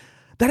reaction to me,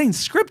 that ain't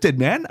scripted,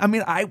 man. I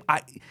mean,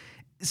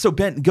 So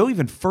Ben, go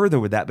even further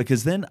with that,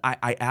 because then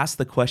I ask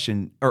the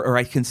question, or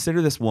I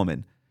consider this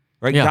woman,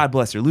 right? God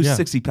bless her, lose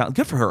 60 pounds.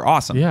 Good for her.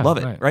 Awesome. Love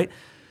it. Right.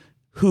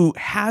 Who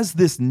has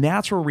this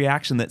natural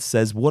reaction that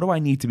says, what do I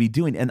need to be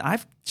doing? And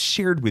I've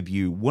shared with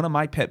you one of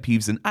my pet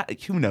peeves, and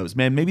who knows,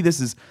 man, maybe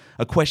this is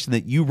a question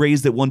that you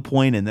raised at one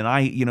point, and then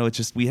it's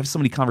just, we have so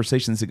many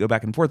conversations that go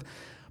back and forth,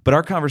 but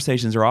our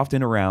conversations are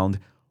often around,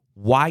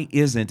 why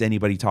isn't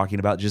anybody talking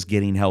about just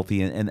getting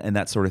healthy and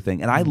that sort of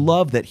thing? And I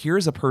love that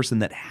here's a person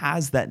that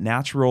has that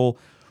natural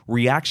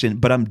reaction,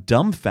 but I'm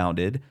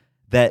dumbfounded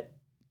that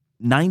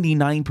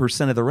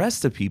 99% of the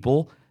rest of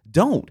people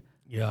don't.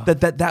 Yeah.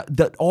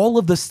 That all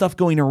of the stuff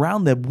going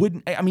around them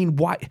wouldn't. I mean,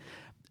 why,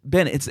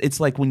 Ben? It's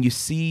like when you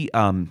see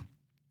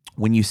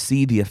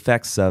the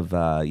effects of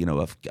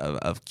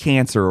of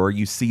cancer, or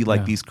you see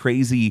like these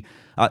crazy.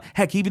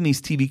 Heck, even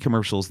these TV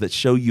commercials that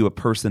show you a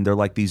person, they're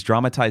like these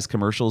dramatized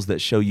commercials that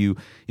show you,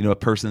 a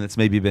person that's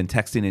maybe been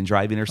texting and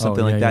driving or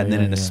something like that. And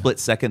then in a split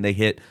second, they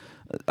hit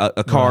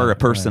a car, a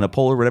person, a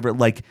pole, or whatever.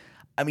 Like,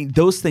 I mean,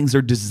 those things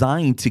are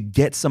designed to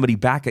get somebody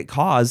back at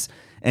cause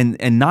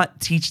and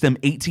not teach them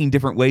 18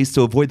 different ways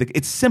to avoid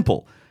it's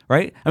simple,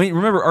 right? I mean,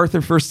 remember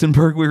Arthur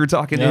Furstenberg? We were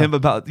talking to him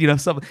about,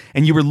 something,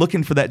 and you were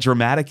looking for that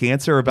dramatic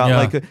answer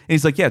about and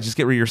he's like, yeah, just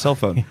get rid of your cell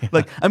phone.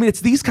 Like, I mean, it's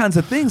these kinds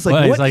of things.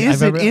 Like, what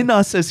is it in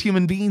us as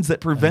human beings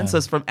that prevents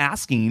us from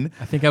asking?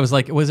 I think I was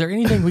like, was there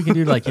anything we can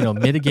do to like,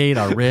 mitigate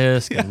our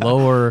risk and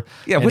lower?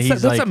 Yeah,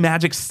 what's a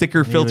magic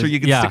sticker filter you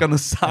can stick on the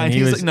side?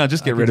 He's like, no,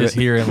 just get rid of it. Just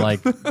hearing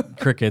like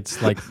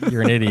crickets, like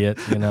you're an idiot,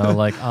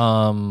 like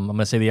I'm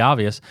gonna say the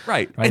obvious.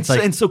 Right.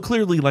 And so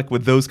clearly, like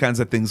with those kinds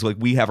of things, like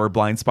we have our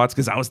blind spots,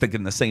 because I was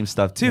thinking the same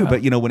stuff too.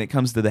 But when it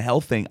comes to the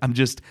health thing,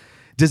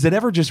 does it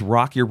ever just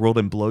rock your world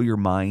and blow your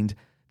mind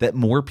that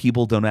more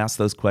people don't ask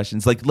those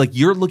questions? Like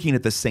you're looking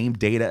at the same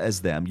data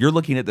as them. You're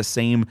looking at the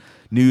same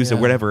news or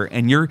whatever.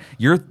 And your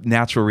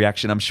natural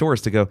reaction, I'm sure,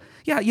 is to go,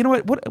 yeah, you know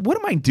what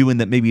am I doing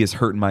that maybe is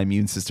hurting my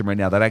immune system right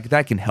now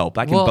that can help?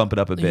 I can bump it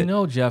up a bit.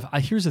 Jeff,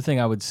 here's the thing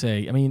I would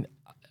say. I mean,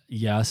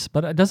 yes,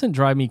 but it doesn't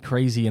drive me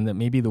crazy in that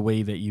maybe the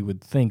way that you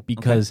would think,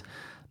 because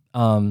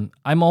I'm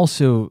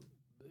also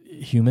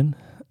human.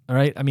 All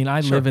right. I mean,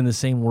 I live in the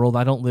same world.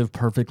 I don't live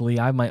perfectly.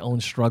 I have my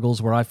own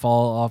struggles where I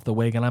fall off the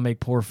wagon. I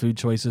make poor food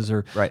choices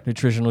or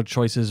nutritional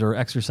choices or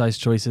exercise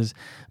choices.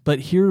 But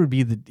here would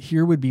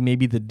be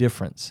maybe the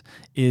difference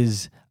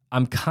is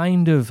I'm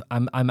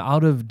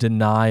out of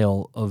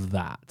denial of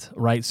that,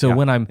 right? So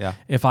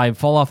if I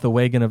fall off the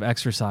wagon of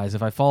exercise,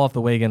 if I fall off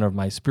the wagon of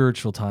my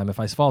spiritual time,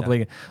 if I fall off the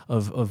wagon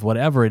of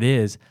whatever it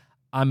is,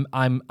 I'm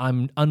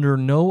under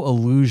no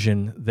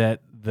illusion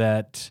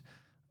that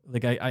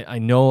like I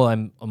know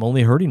I'm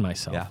only hurting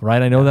myself,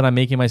 right? I know that I'm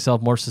making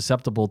myself more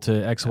susceptible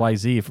to X, Y,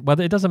 Z.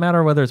 Whether it doesn't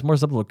matter whether it's more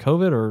susceptible to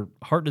COVID or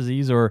heart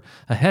disease or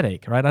a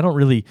headache, right? I don't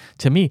really.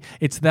 To me,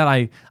 it's that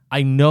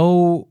I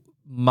know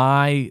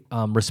my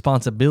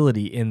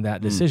responsibility in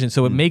that decision,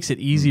 so it makes it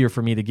easier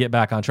for me to get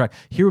back on track.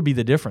 Here would be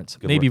the difference,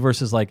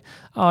 versus like,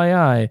 oh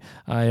yeah,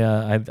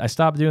 I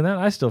stopped doing that.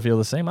 I still feel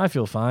the same. I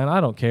feel fine. I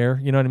don't care.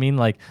 You know what I mean?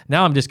 Like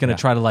now I'm just going to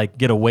try to like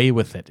get away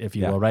with it, if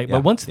you will, right?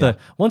 But once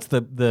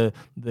the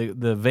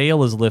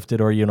veil is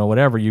lifted, or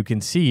whatever, you can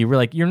see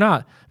you're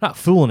not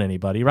fooling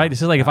anybody, right?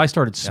 It's just like if I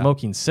started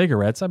smoking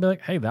cigarettes, I'd be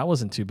like, hey, that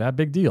wasn't too bad,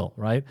 big deal,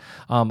 right?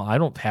 I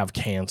don't have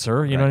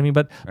cancer, you know what I mean?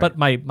 But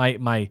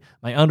my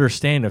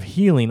understanding of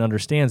healing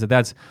understands that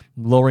that's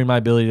lowering my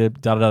ability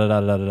to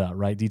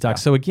right? Detox.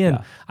 So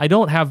again, I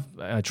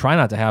try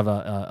not to have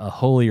a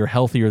holier,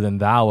 healthier than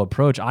thou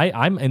approach.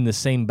 I'm in the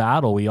same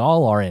battle we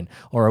all are in,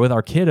 or with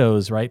our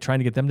kiddos, right? Trying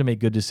to get them to make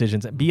good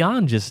decisions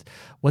beyond just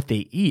what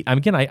they eat.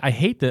 I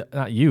hate the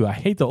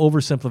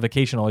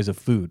oversimplification always of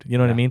food. You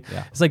know what I mean?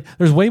 Yeah. It's like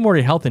there's way more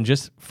to health than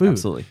just food.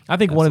 Absolutely. I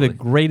think one of the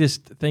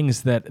greatest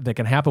things that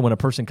can happen when a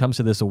person comes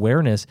to this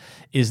awareness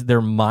is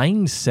their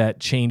mindset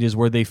changes,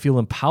 where they feel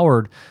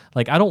empowered.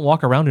 Like I don't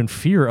walk around in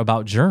fear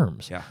about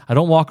germs. Yeah. I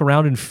don't walk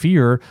around in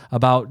fear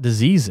about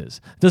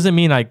diseases. Doesn't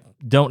mean I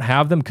don't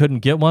have them, couldn't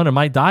get one, or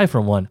might die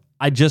from one.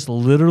 I just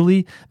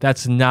literally,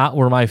 that's not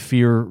where my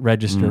fear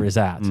register is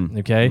at,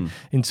 okay?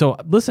 And so,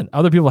 listen,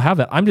 other people have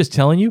that. I'm just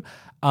telling you,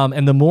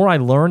 and the more I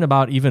learn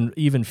about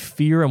even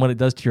fear and what it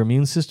does to your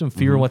immune system,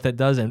 fear and what that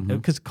does, and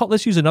because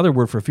let's use another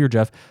word for fear,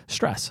 Jeff,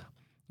 stress.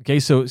 Okay,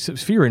 so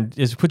fear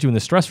is put you in the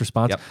stress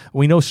response. Yep.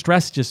 We know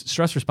stress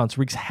response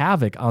wreaks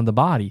havoc on the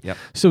body. Yep.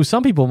 So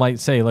some people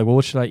might say, like, well,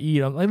 what should I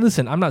eat? I'm like,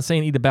 listen, I'm not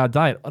saying eat a bad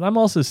diet, but I'm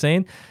also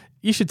saying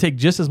you should take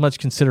just as much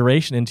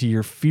consideration into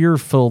your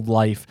fear-filled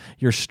life,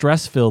 your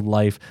stress-filled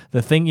life,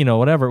 the thing,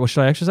 whatever. Well,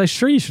 should I exercise?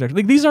 Sure, you should.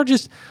 Like, these are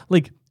just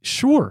like,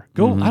 sure,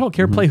 go. I don't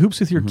care. Play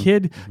hoops with your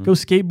kid. Go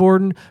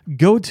skateboarding.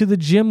 Go to the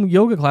gym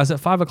yoga class at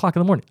 5 o'clock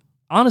in the morning.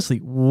 Honestly,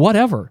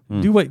 whatever.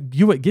 Do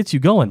what gets you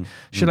going.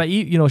 Should I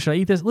eat? Should I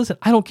eat this? Listen,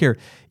 I don't care.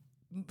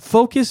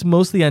 Focus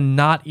mostly on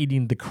not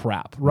eating the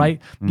crap,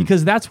 right?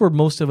 Because that's where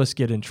most of us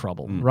get in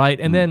trouble, right?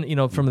 And then,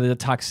 from the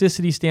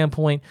toxicity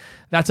standpoint,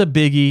 that's a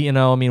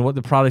biggie. What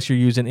the products you're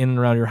using in and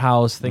around your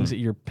house, things that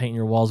you're painting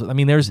your walls with. I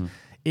mean, there's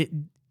it.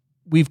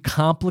 We've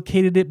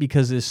complicated it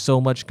because there's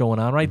so much going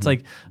on, right? It's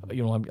like,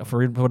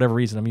 for whatever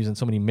reason, I'm using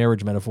so many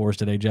marriage metaphors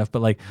today, Jeff,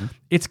 but like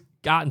it's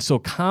gotten so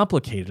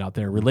complicated out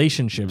there,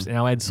 relationships, and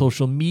now add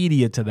social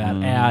media to that,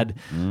 add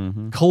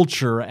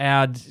culture,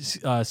 add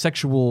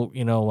sexual,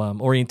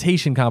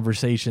 orientation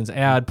conversations,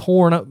 add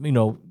porn,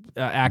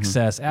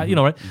 access, add,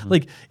 right?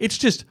 Like it's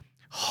just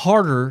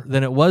harder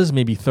than it was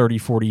maybe 30,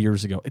 40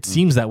 years ago. It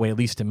seems that way, at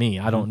least to me.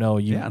 I don't know.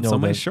 In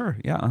some ways, sure.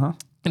 Yeah.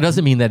 It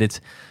doesn't mean that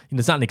it's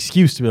not an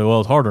excuse to be like,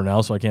 well, it's harder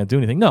now, so I can't do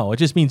anything. No, it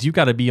just means you've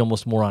got to be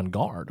almost more on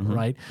guard,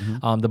 right?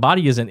 The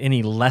body isn't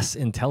any less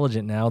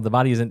intelligent now. The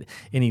body isn't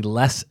any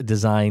less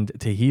designed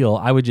to heal.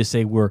 I would just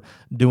say we're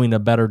doing a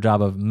better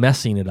job of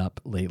messing it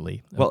up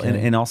lately. Okay? Well,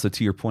 and also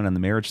to your point on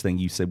the marriage thing,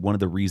 you said one of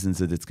the reasons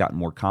that it's gotten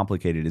more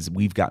complicated is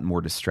we've gotten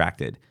more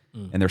distracted,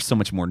 and there's so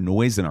much more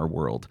noise in our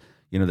world.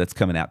 That's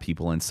coming at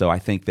people. And so I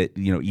think that,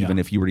 even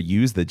if you were to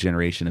use the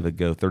generation of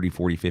ago, 30,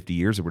 40, 50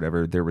 years or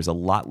whatever, there was a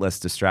lot less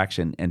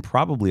distraction and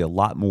probably a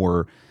lot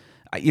more,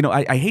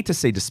 I hate to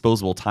say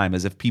disposable time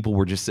as if people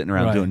were just sitting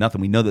around doing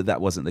nothing. We know that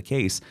wasn't the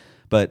case,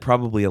 but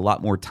probably a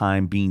lot more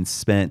time being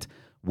spent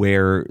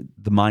where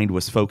the mind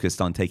was focused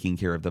on taking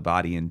care of the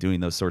body and doing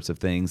those sorts of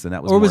things, and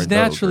that was or more was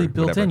naturally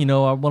built in.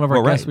 One of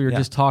our guests we were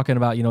just talking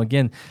about.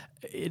 Again,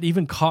 it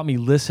even caught me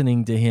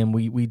listening to him.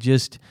 We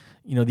just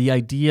the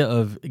idea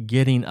of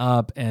getting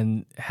up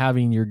and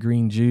having your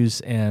green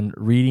juice and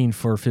reading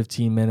for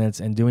 15 minutes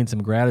and doing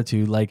some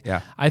gratitude.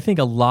 I think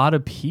a lot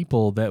of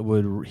people that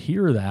would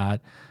hear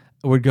that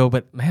would go,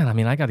 but man,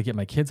 I got to get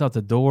my kids out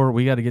the door.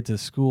 We got to get to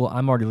school.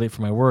 I'm already late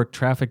for my work.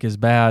 Traffic is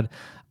bad.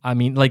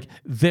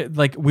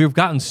 We've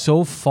gotten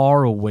so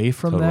far away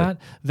from that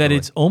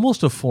it's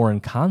almost a foreign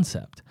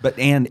concept. But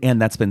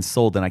and that's been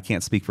sold, and I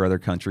can't speak for other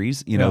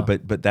countries,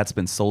 but that's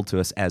been sold to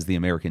us as the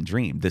American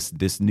dream.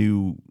 This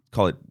new,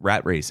 call it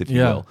rat race, if you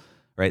will.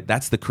 Right?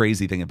 That's the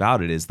crazy thing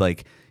about it is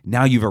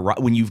now you've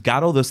arrived. When you've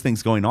got all those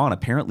things going on,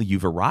 apparently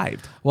you've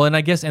arrived. Well, and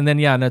I guess, and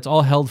it's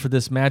all held for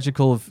this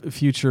magical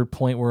future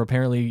point where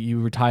apparently you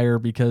retire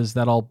because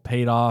that all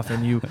paid off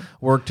and you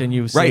worked and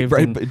you saved.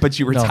 Right. But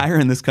you retire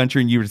in this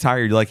country and you retire,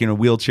 you're like in a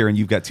wheelchair and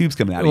you've got tubes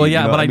coming out of you. Well,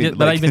 yeah,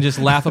 but I even just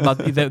laugh about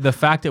the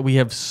fact that we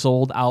have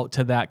sold out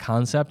to that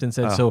concept and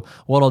said, so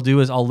what I'll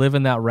do is I'll live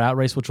in that rat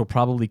race, which will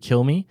probably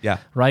kill me. Yeah.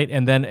 Right.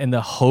 And then in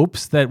the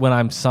hopes that when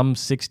I'm some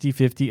 60,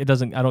 50, I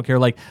don't care.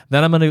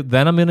 Then I'm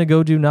going to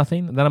go do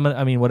nothing.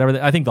 Then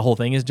whatever. I think the whole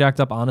thing is jacked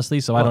up, honestly.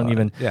 So I don't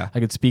even. I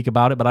could speak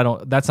about it, but I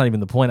don't. That's not even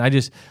the point.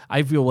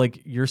 I feel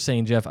like you're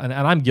saying, Jeff, and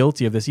I'm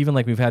guilty of this. Even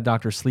we've had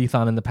Dr. Sleeth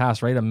on in the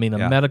past, right? A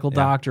medical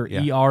doctor,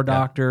 ER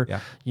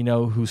doctor,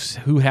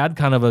 who had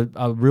kind of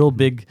a real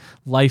big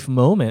life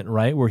moment,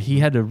 right, where he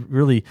had to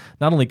really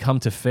not only come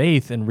to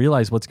faith and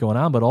realize what's going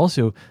on, but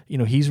also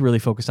he's really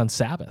focused on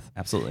Sabbath.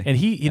 Absolutely. And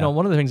he,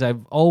 one of the things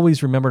I've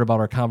always remembered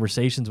about our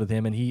conversations with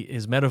him, and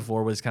his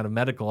metaphor was kind of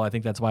medical. I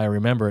think that's why I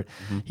remember it.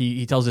 Mm-hmm.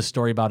 He tells this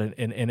story about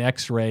an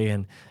X-ray,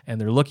 and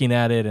they're looking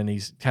at it, and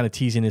he's kind of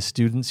teasing his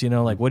students,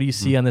 what do you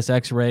see on this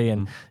X-ray?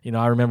 And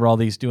I remember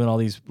doing all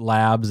these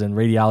labs and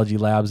radiology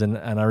labs, and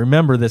I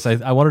remember this.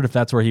 I wondered if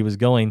that's where he was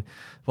going.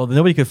 Well,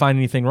 nobody could find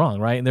anything wrong,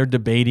 right? And they're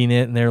debating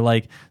it, and they're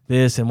like,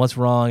 this and what's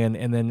wrong,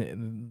 and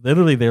then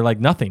literally they're like,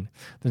 nothing.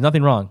 There's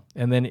nothing wrong.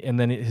 And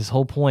then his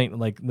whole point,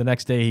 the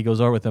next day he goes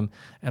over with them,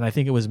 and I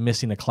think it was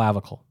missing a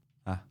clavicle.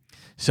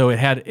 So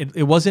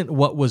it wasn't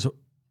what was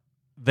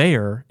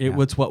there, it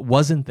was what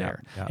wasn't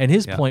there. And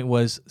his point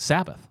was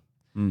Sabbath.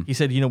 He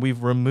said,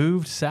 we've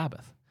removed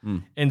Sabbath.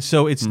 And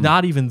so it's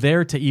not even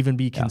there to even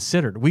be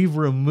considered. We've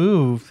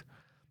removed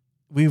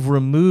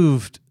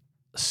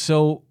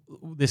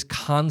this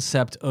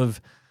concept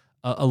of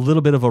a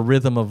little bit of a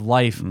rhythm of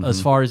life,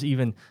 as far as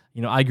even,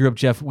 I grew up,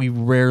 Jeff, we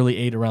rarely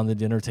ate around the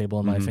dinner table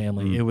in my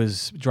family. It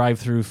was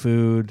drive-through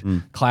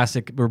food,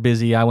 classic, we're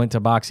busy. I went to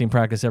boxing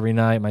practice every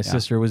night. My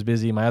sister was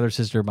busy. My other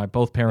sister,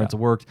 both parents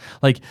worked.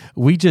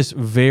 We just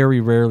very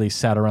rarely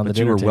sat around the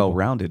dinner table. You were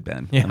well-rounded,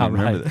 Ben. Yeah,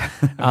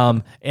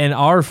 right. And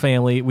our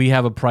family, we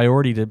have a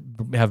priority to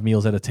have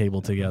meals at a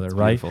table together,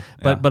 right?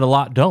 But a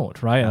lot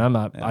don't, right? And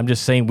I'm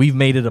just saying we've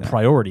made it a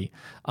priority.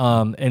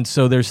 And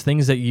so there's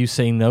things that you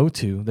say no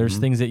to. There's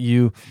things that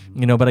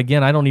but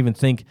again, I don't even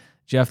think,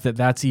 Jeff,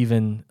 that's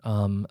even,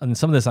 and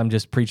some of this I'm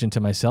just preaching to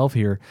myself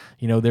here.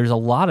 There's a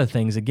lot of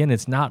things. Again,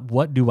 it's not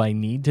what do I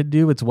need to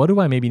do, it's what do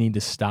I maybe need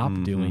to stop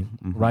doing,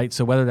 right?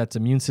 So whether that's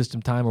immune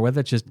system time or whether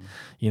that's just,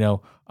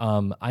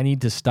 I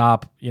need to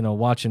stop,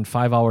 watching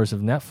 5 hours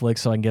of Netflix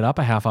so I can get up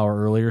a half hour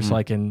earlier so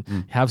I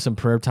can have some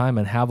prayer time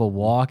and have a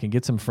walk and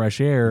get some fresh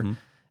air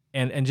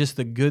and just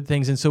the good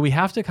things. And so we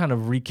have to kind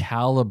of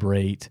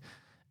recalibrate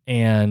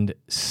and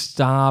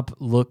stop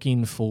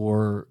looking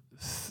for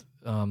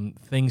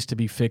things to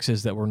be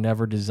fixes that were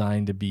never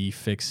designed to be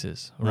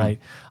fixes, right?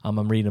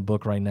 I'm reading a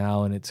book right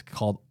now, and it's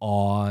called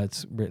Awe.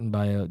 It's written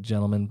by a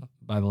gentleman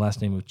by the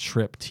last name of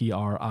Tripp,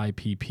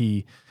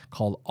 Tripp,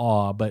 called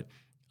Awe. But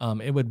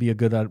it would be a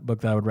good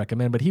book that I would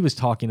recommend. But he was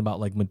talking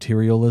about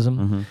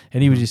materialism,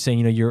 and he was just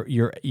saying,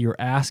 you're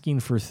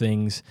asking for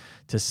things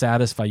to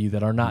satisfy you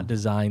that are not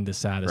designed to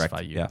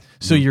satisfy you. Yeah.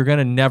 So you're going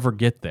to never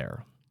get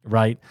there.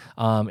 Right.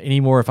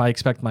 Anymore, if I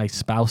expect my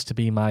spouse to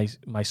be my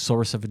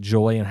source of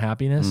joy and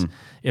happiness,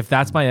 if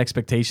that's my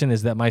expectation,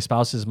 is that my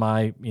spouse is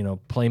my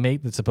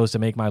playmate that's supposed to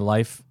make my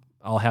life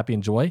all happy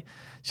and joy,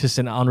 it's just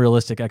an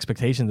unrealistic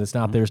expectation that's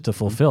not theirs to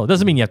fulfill. It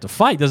doesn't mean you have to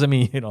fight. Doesn't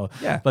mean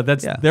But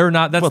they're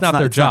not. That's not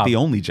their job. Not the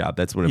only job.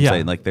 That's what I'm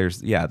saying.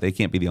 They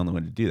can't be the only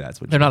one to do that.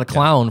 They're not a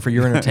clown for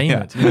your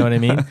entertainment. You know what I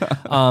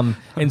mean?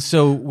 And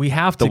so we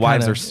have to. The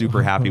wives are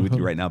super happy with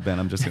you right now, Ben.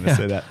 I'm just going to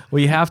say that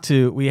we have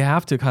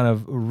to kind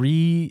of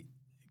we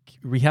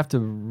have to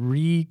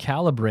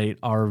recalibrate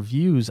our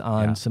views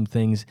on some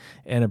things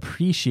and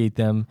appreciate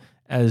them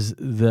as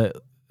the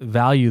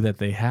value that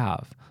they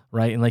have.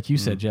 Right. And like you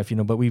said, Jeff,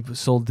 but we've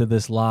sold to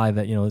this lie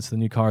that, it's the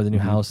new car, the new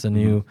house, the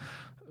new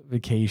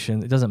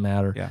vacation. It doesn't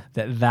matter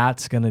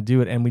that's going to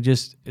do it. And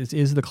it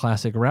is the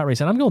classic rat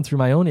race. And I'm going through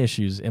my own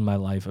issues in my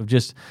life of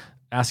just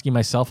asking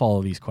myself all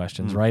of these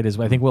questions, right? Is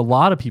I think what a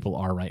lot of people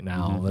are right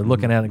now. They're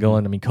looking at it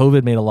going,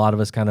 COVID made a lot of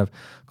us kind of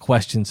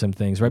question some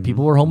things, right?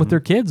 People were home with their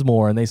kids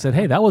more, and they said,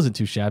 hey, that wasn't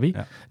too shabby.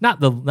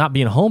 Not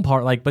being home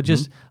part, but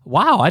just,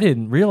 wow, I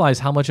didn't realize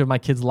how much of my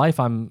kid's life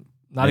I'm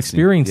not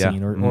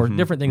experiencing or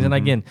different things. And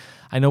again,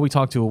 I know we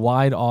talk to a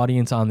wide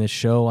audience on this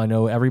show. I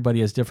know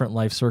everybody has different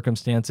life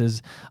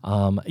circumstances.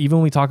 Even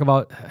when we talk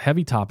about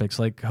heavy topics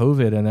like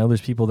COVID, I know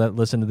there's people that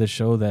listen to this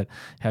show that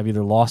have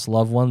either lost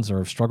loved ones or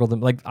have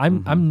struggled. Like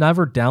I'm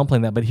never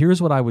downplaying that, but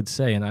here's what I would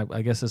say, and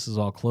I guess this is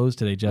all closed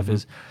today, Jeff,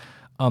 is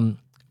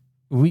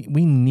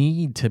we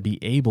need to be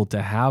able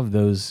to have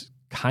those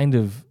kind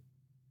of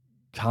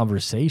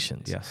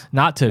conversations,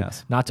 not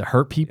to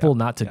hurt people,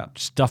 not to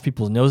stuff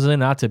people's noses in,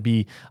 not to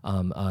be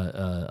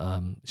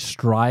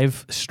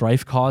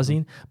strife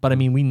causing, but I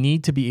mean, we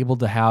need to be able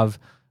to have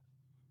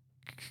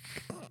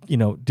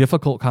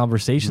difficult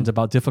conversations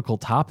about difficult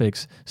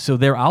topics, so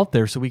they're out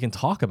there so we can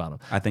talk about them.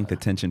 I think the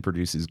tension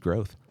produces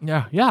growth.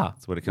 Yeah.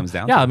 That's what it comes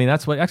down to. Yeah, I mean,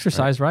 that's what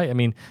exercise, right? I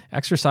mean,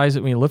 exercise,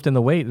 when you're lifting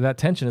the weight, that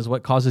tension is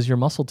what causes your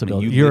muscle to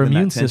build. Your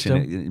immune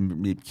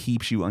system. It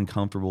keeps you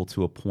uncomfortable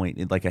to a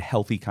point, like a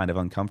healthy kind of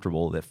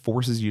uncomfortable that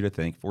forces you to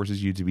think,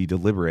 forces you to be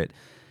deliberate.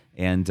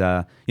 And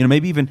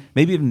maybe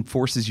even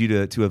forces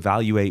you to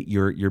evaluate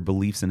your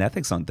beliefs and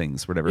ethics on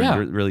things, whatever.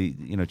 And really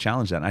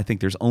challenge that. And I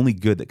think there's only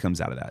good that comes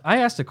out of that. I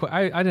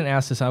didn't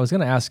ask this. I was going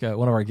to ask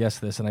one of our guests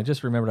this, and I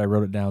just remembered I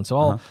wrote it down.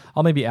 So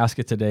I'll maybe ask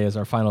it today as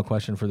our final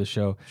question for the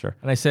show. Sure.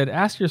 And I said,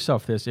 ask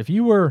yourself this: if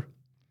you were,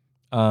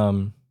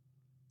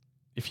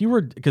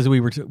 because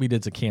we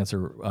did a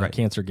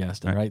cancer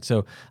guesting, right?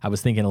 So I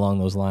was thinking along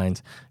those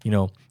lines.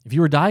 If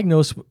you were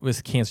diagnosed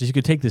with cancer, you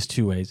could take this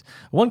two ways.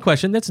 One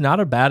question that's not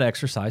a bad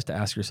exercise to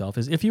ask yourself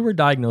is: if you were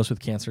diagnosed with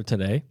cancer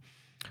today,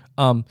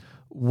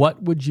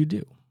 what would you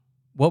do?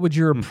 What would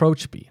your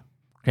approach be?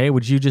 Okay,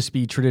 would you just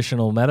be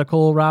traditional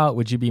medical route?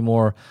 Would you be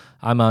more,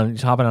 hopping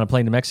on a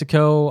plane to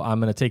Mexico, I'm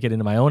going to take it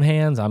into my own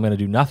hands, I'm going to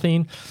do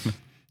nothing?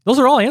 Those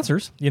are all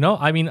answers,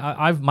 I mean,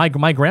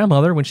 my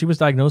grandmother, when she was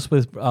diagnosed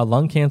with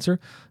lung cancer,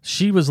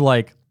 she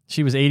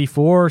was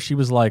 84. She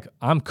was like,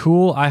 I'm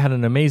cool. I had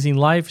an amazing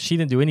life. She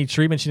didn't do any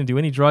treatment. She didn't do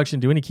any drugs. She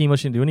didn't do any chemo.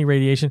 She didn't do any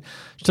radiation.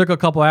 She took a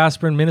couple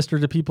aspirin, ministered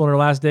to people in her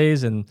last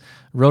days, and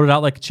wrote it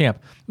out like a champ.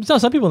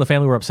 Some people in the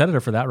family were upset at her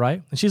for that,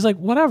 right? And she's like,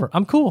 whatever.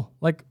 I'm cool.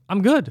 Like,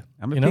 I'm good.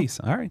 I'm at peace.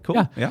 All right,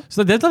 cool. Yeah.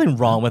 So there's nothing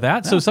wrong with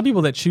that. No. So some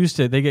people that choose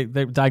to, they're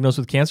diagnosed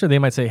with cancer, they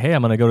might say, hey,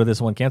 I'm going to go to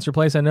this one cancer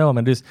place I know. I'm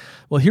going to do this.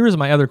 Well, here's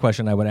my other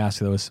question I would ask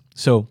though is,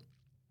 so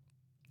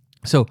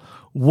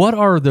what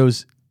are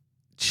those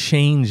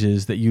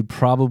changes that you'd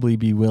probably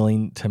be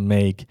willing to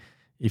make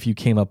if you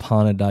came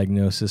upon a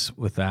diagnosis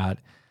with that?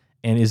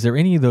 And is there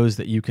any of those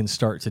that you can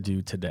start to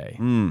do today?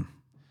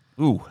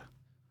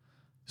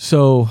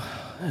 So,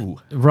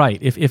 right.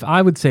 If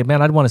I would say,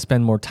 man, I'd want to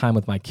spend more time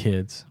with my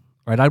kids,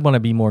 right? I'd want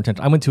to be more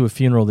intentional. I went to a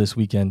funeral this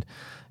weekend,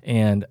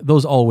 and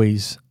those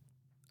always,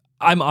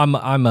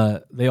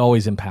 they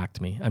always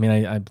impact me. I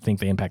mean, I think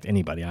they impact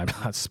anybody. I'm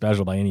not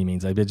special by any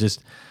means.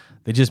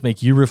 They just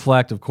make you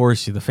reflect, of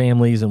course, the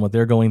families and what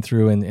they're going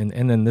through.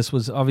 And then this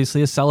was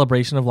obviously a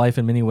celebration of life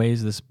in many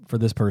ways for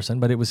this person,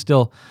 but it was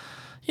still,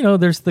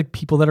 there's the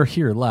people that are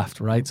here left,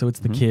 right? So it's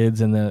the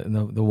kids and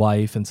the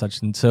wife and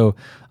such. And so,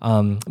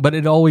 but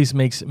it always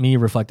makes me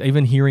reflect,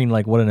 even hearing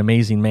like what an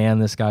amazing man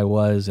this guy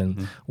was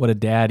and what a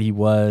dad he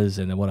was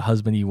and what a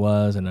husband he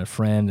was and a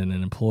friend and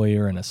an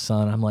employer and a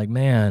son. I'm like,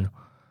 man,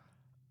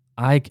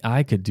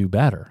 I could do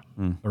better,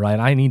 right?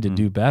 I need to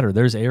do better.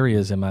 There's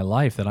areas in my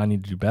life that I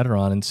need to do better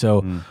on. And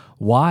so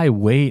why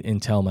wait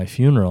until my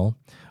funeral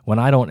when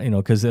I don't,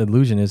 because the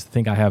illusion is to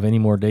think I have any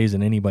more days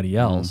than anybody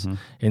else.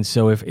 And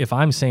so if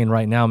I'm saying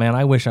right now, man,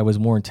 I wish I was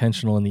more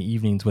intentional in the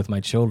evenings with my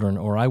children,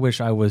 or I wish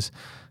I was,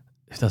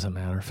 it doesn't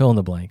matter, fill in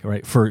the blank,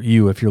 right? For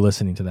you, if you're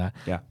listening to that.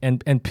 Yeah.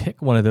 And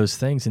pick one of those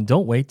things and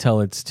don't wait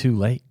till it's too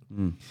late.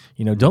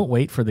 Don't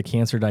wait for the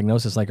cancer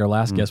diagnosis like our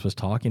last guest was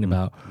talking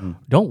about.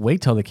 Don't wait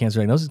till the cancer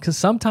diagnosis, because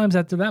sometimes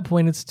after that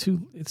point it's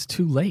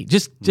too late.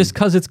 Just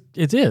because it's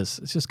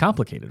just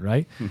complicated,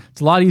 right?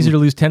 It's a lot easier to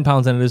lose 10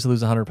 pounds than it is to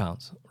lose 100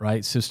 pounds,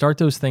 right? So start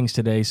those things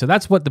today. So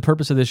that's what the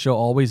purpose of this show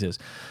always is,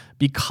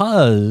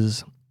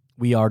 because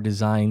we are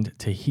designed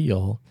to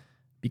heal.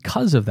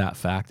 Because of that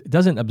fact, it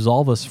doesn't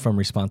absolve us from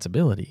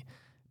responsibility.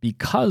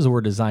 Because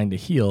we're designed to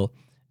heal,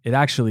 it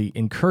actually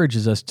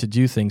encourages us to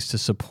do things to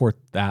support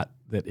that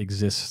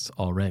exists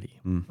already,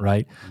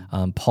 right?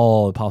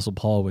 Apostle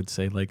Paul would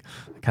say, like,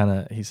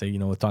 he'd say,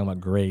 with talking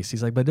about grace,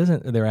 he's like, but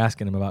they're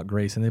asking him about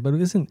grace, and but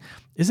isn't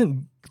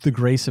the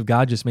grace of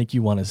God just make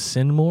you want to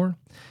sin more?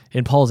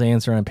 And Paul's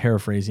answer, I'm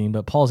paraphrasing,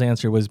 but Paul's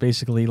answer was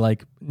basically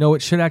like, no,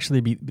 it should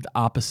actually be the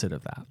opposite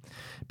of that.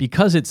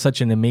 Because it's such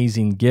an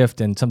amazing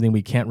gift and something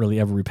we can't really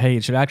ever repay,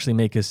 it should actually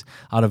make us,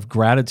 out of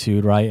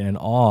gratitude, right, and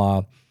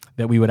awe,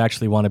 that we would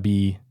actually want to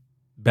be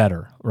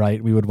better,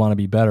 right? We would want to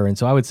be better. And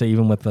so I would say,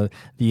 even with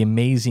the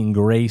amazing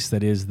grace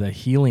that is the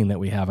healing that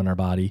we have in our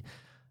body,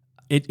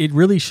 it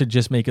really should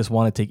just make us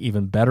want to take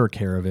even better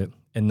care of it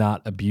and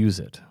not abuse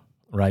it,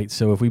 right?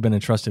 So if we've been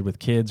entrusted with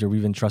kids, or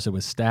we've been entrusted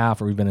with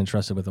staff, or we've been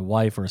entrusted with a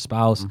wife or a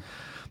spouse,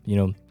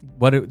 you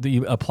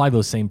apply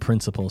those same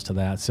principles to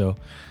that. So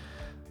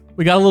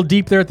We got a little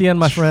deep there at the end,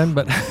 my friend,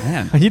 but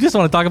man, you just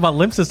want to talk about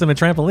limb system and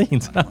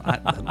trampolines.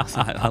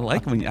 I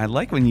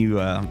like when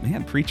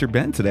you preacher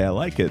Ben today. I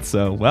like it.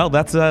 So, well,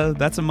 that's a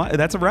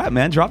wrap,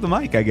 man. Drop the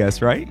mic, I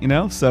guess, right?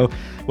 So,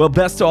 well,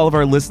 best to all of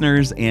our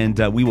listeners, and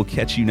we will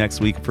catch you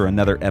next week for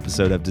another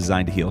episode of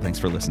Designed to Heal. Thanks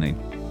for listening.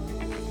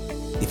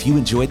 If you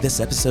enjoyed this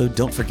episode,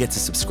 don't forget to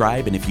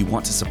subscribe, and if you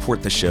want to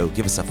support the show,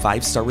 give us a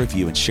 5-star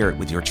review and share it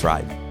with your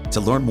tribe.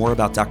 To learn more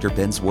about Dr.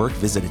 Ben's work,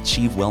 visit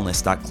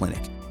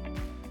achievewellness.clinic.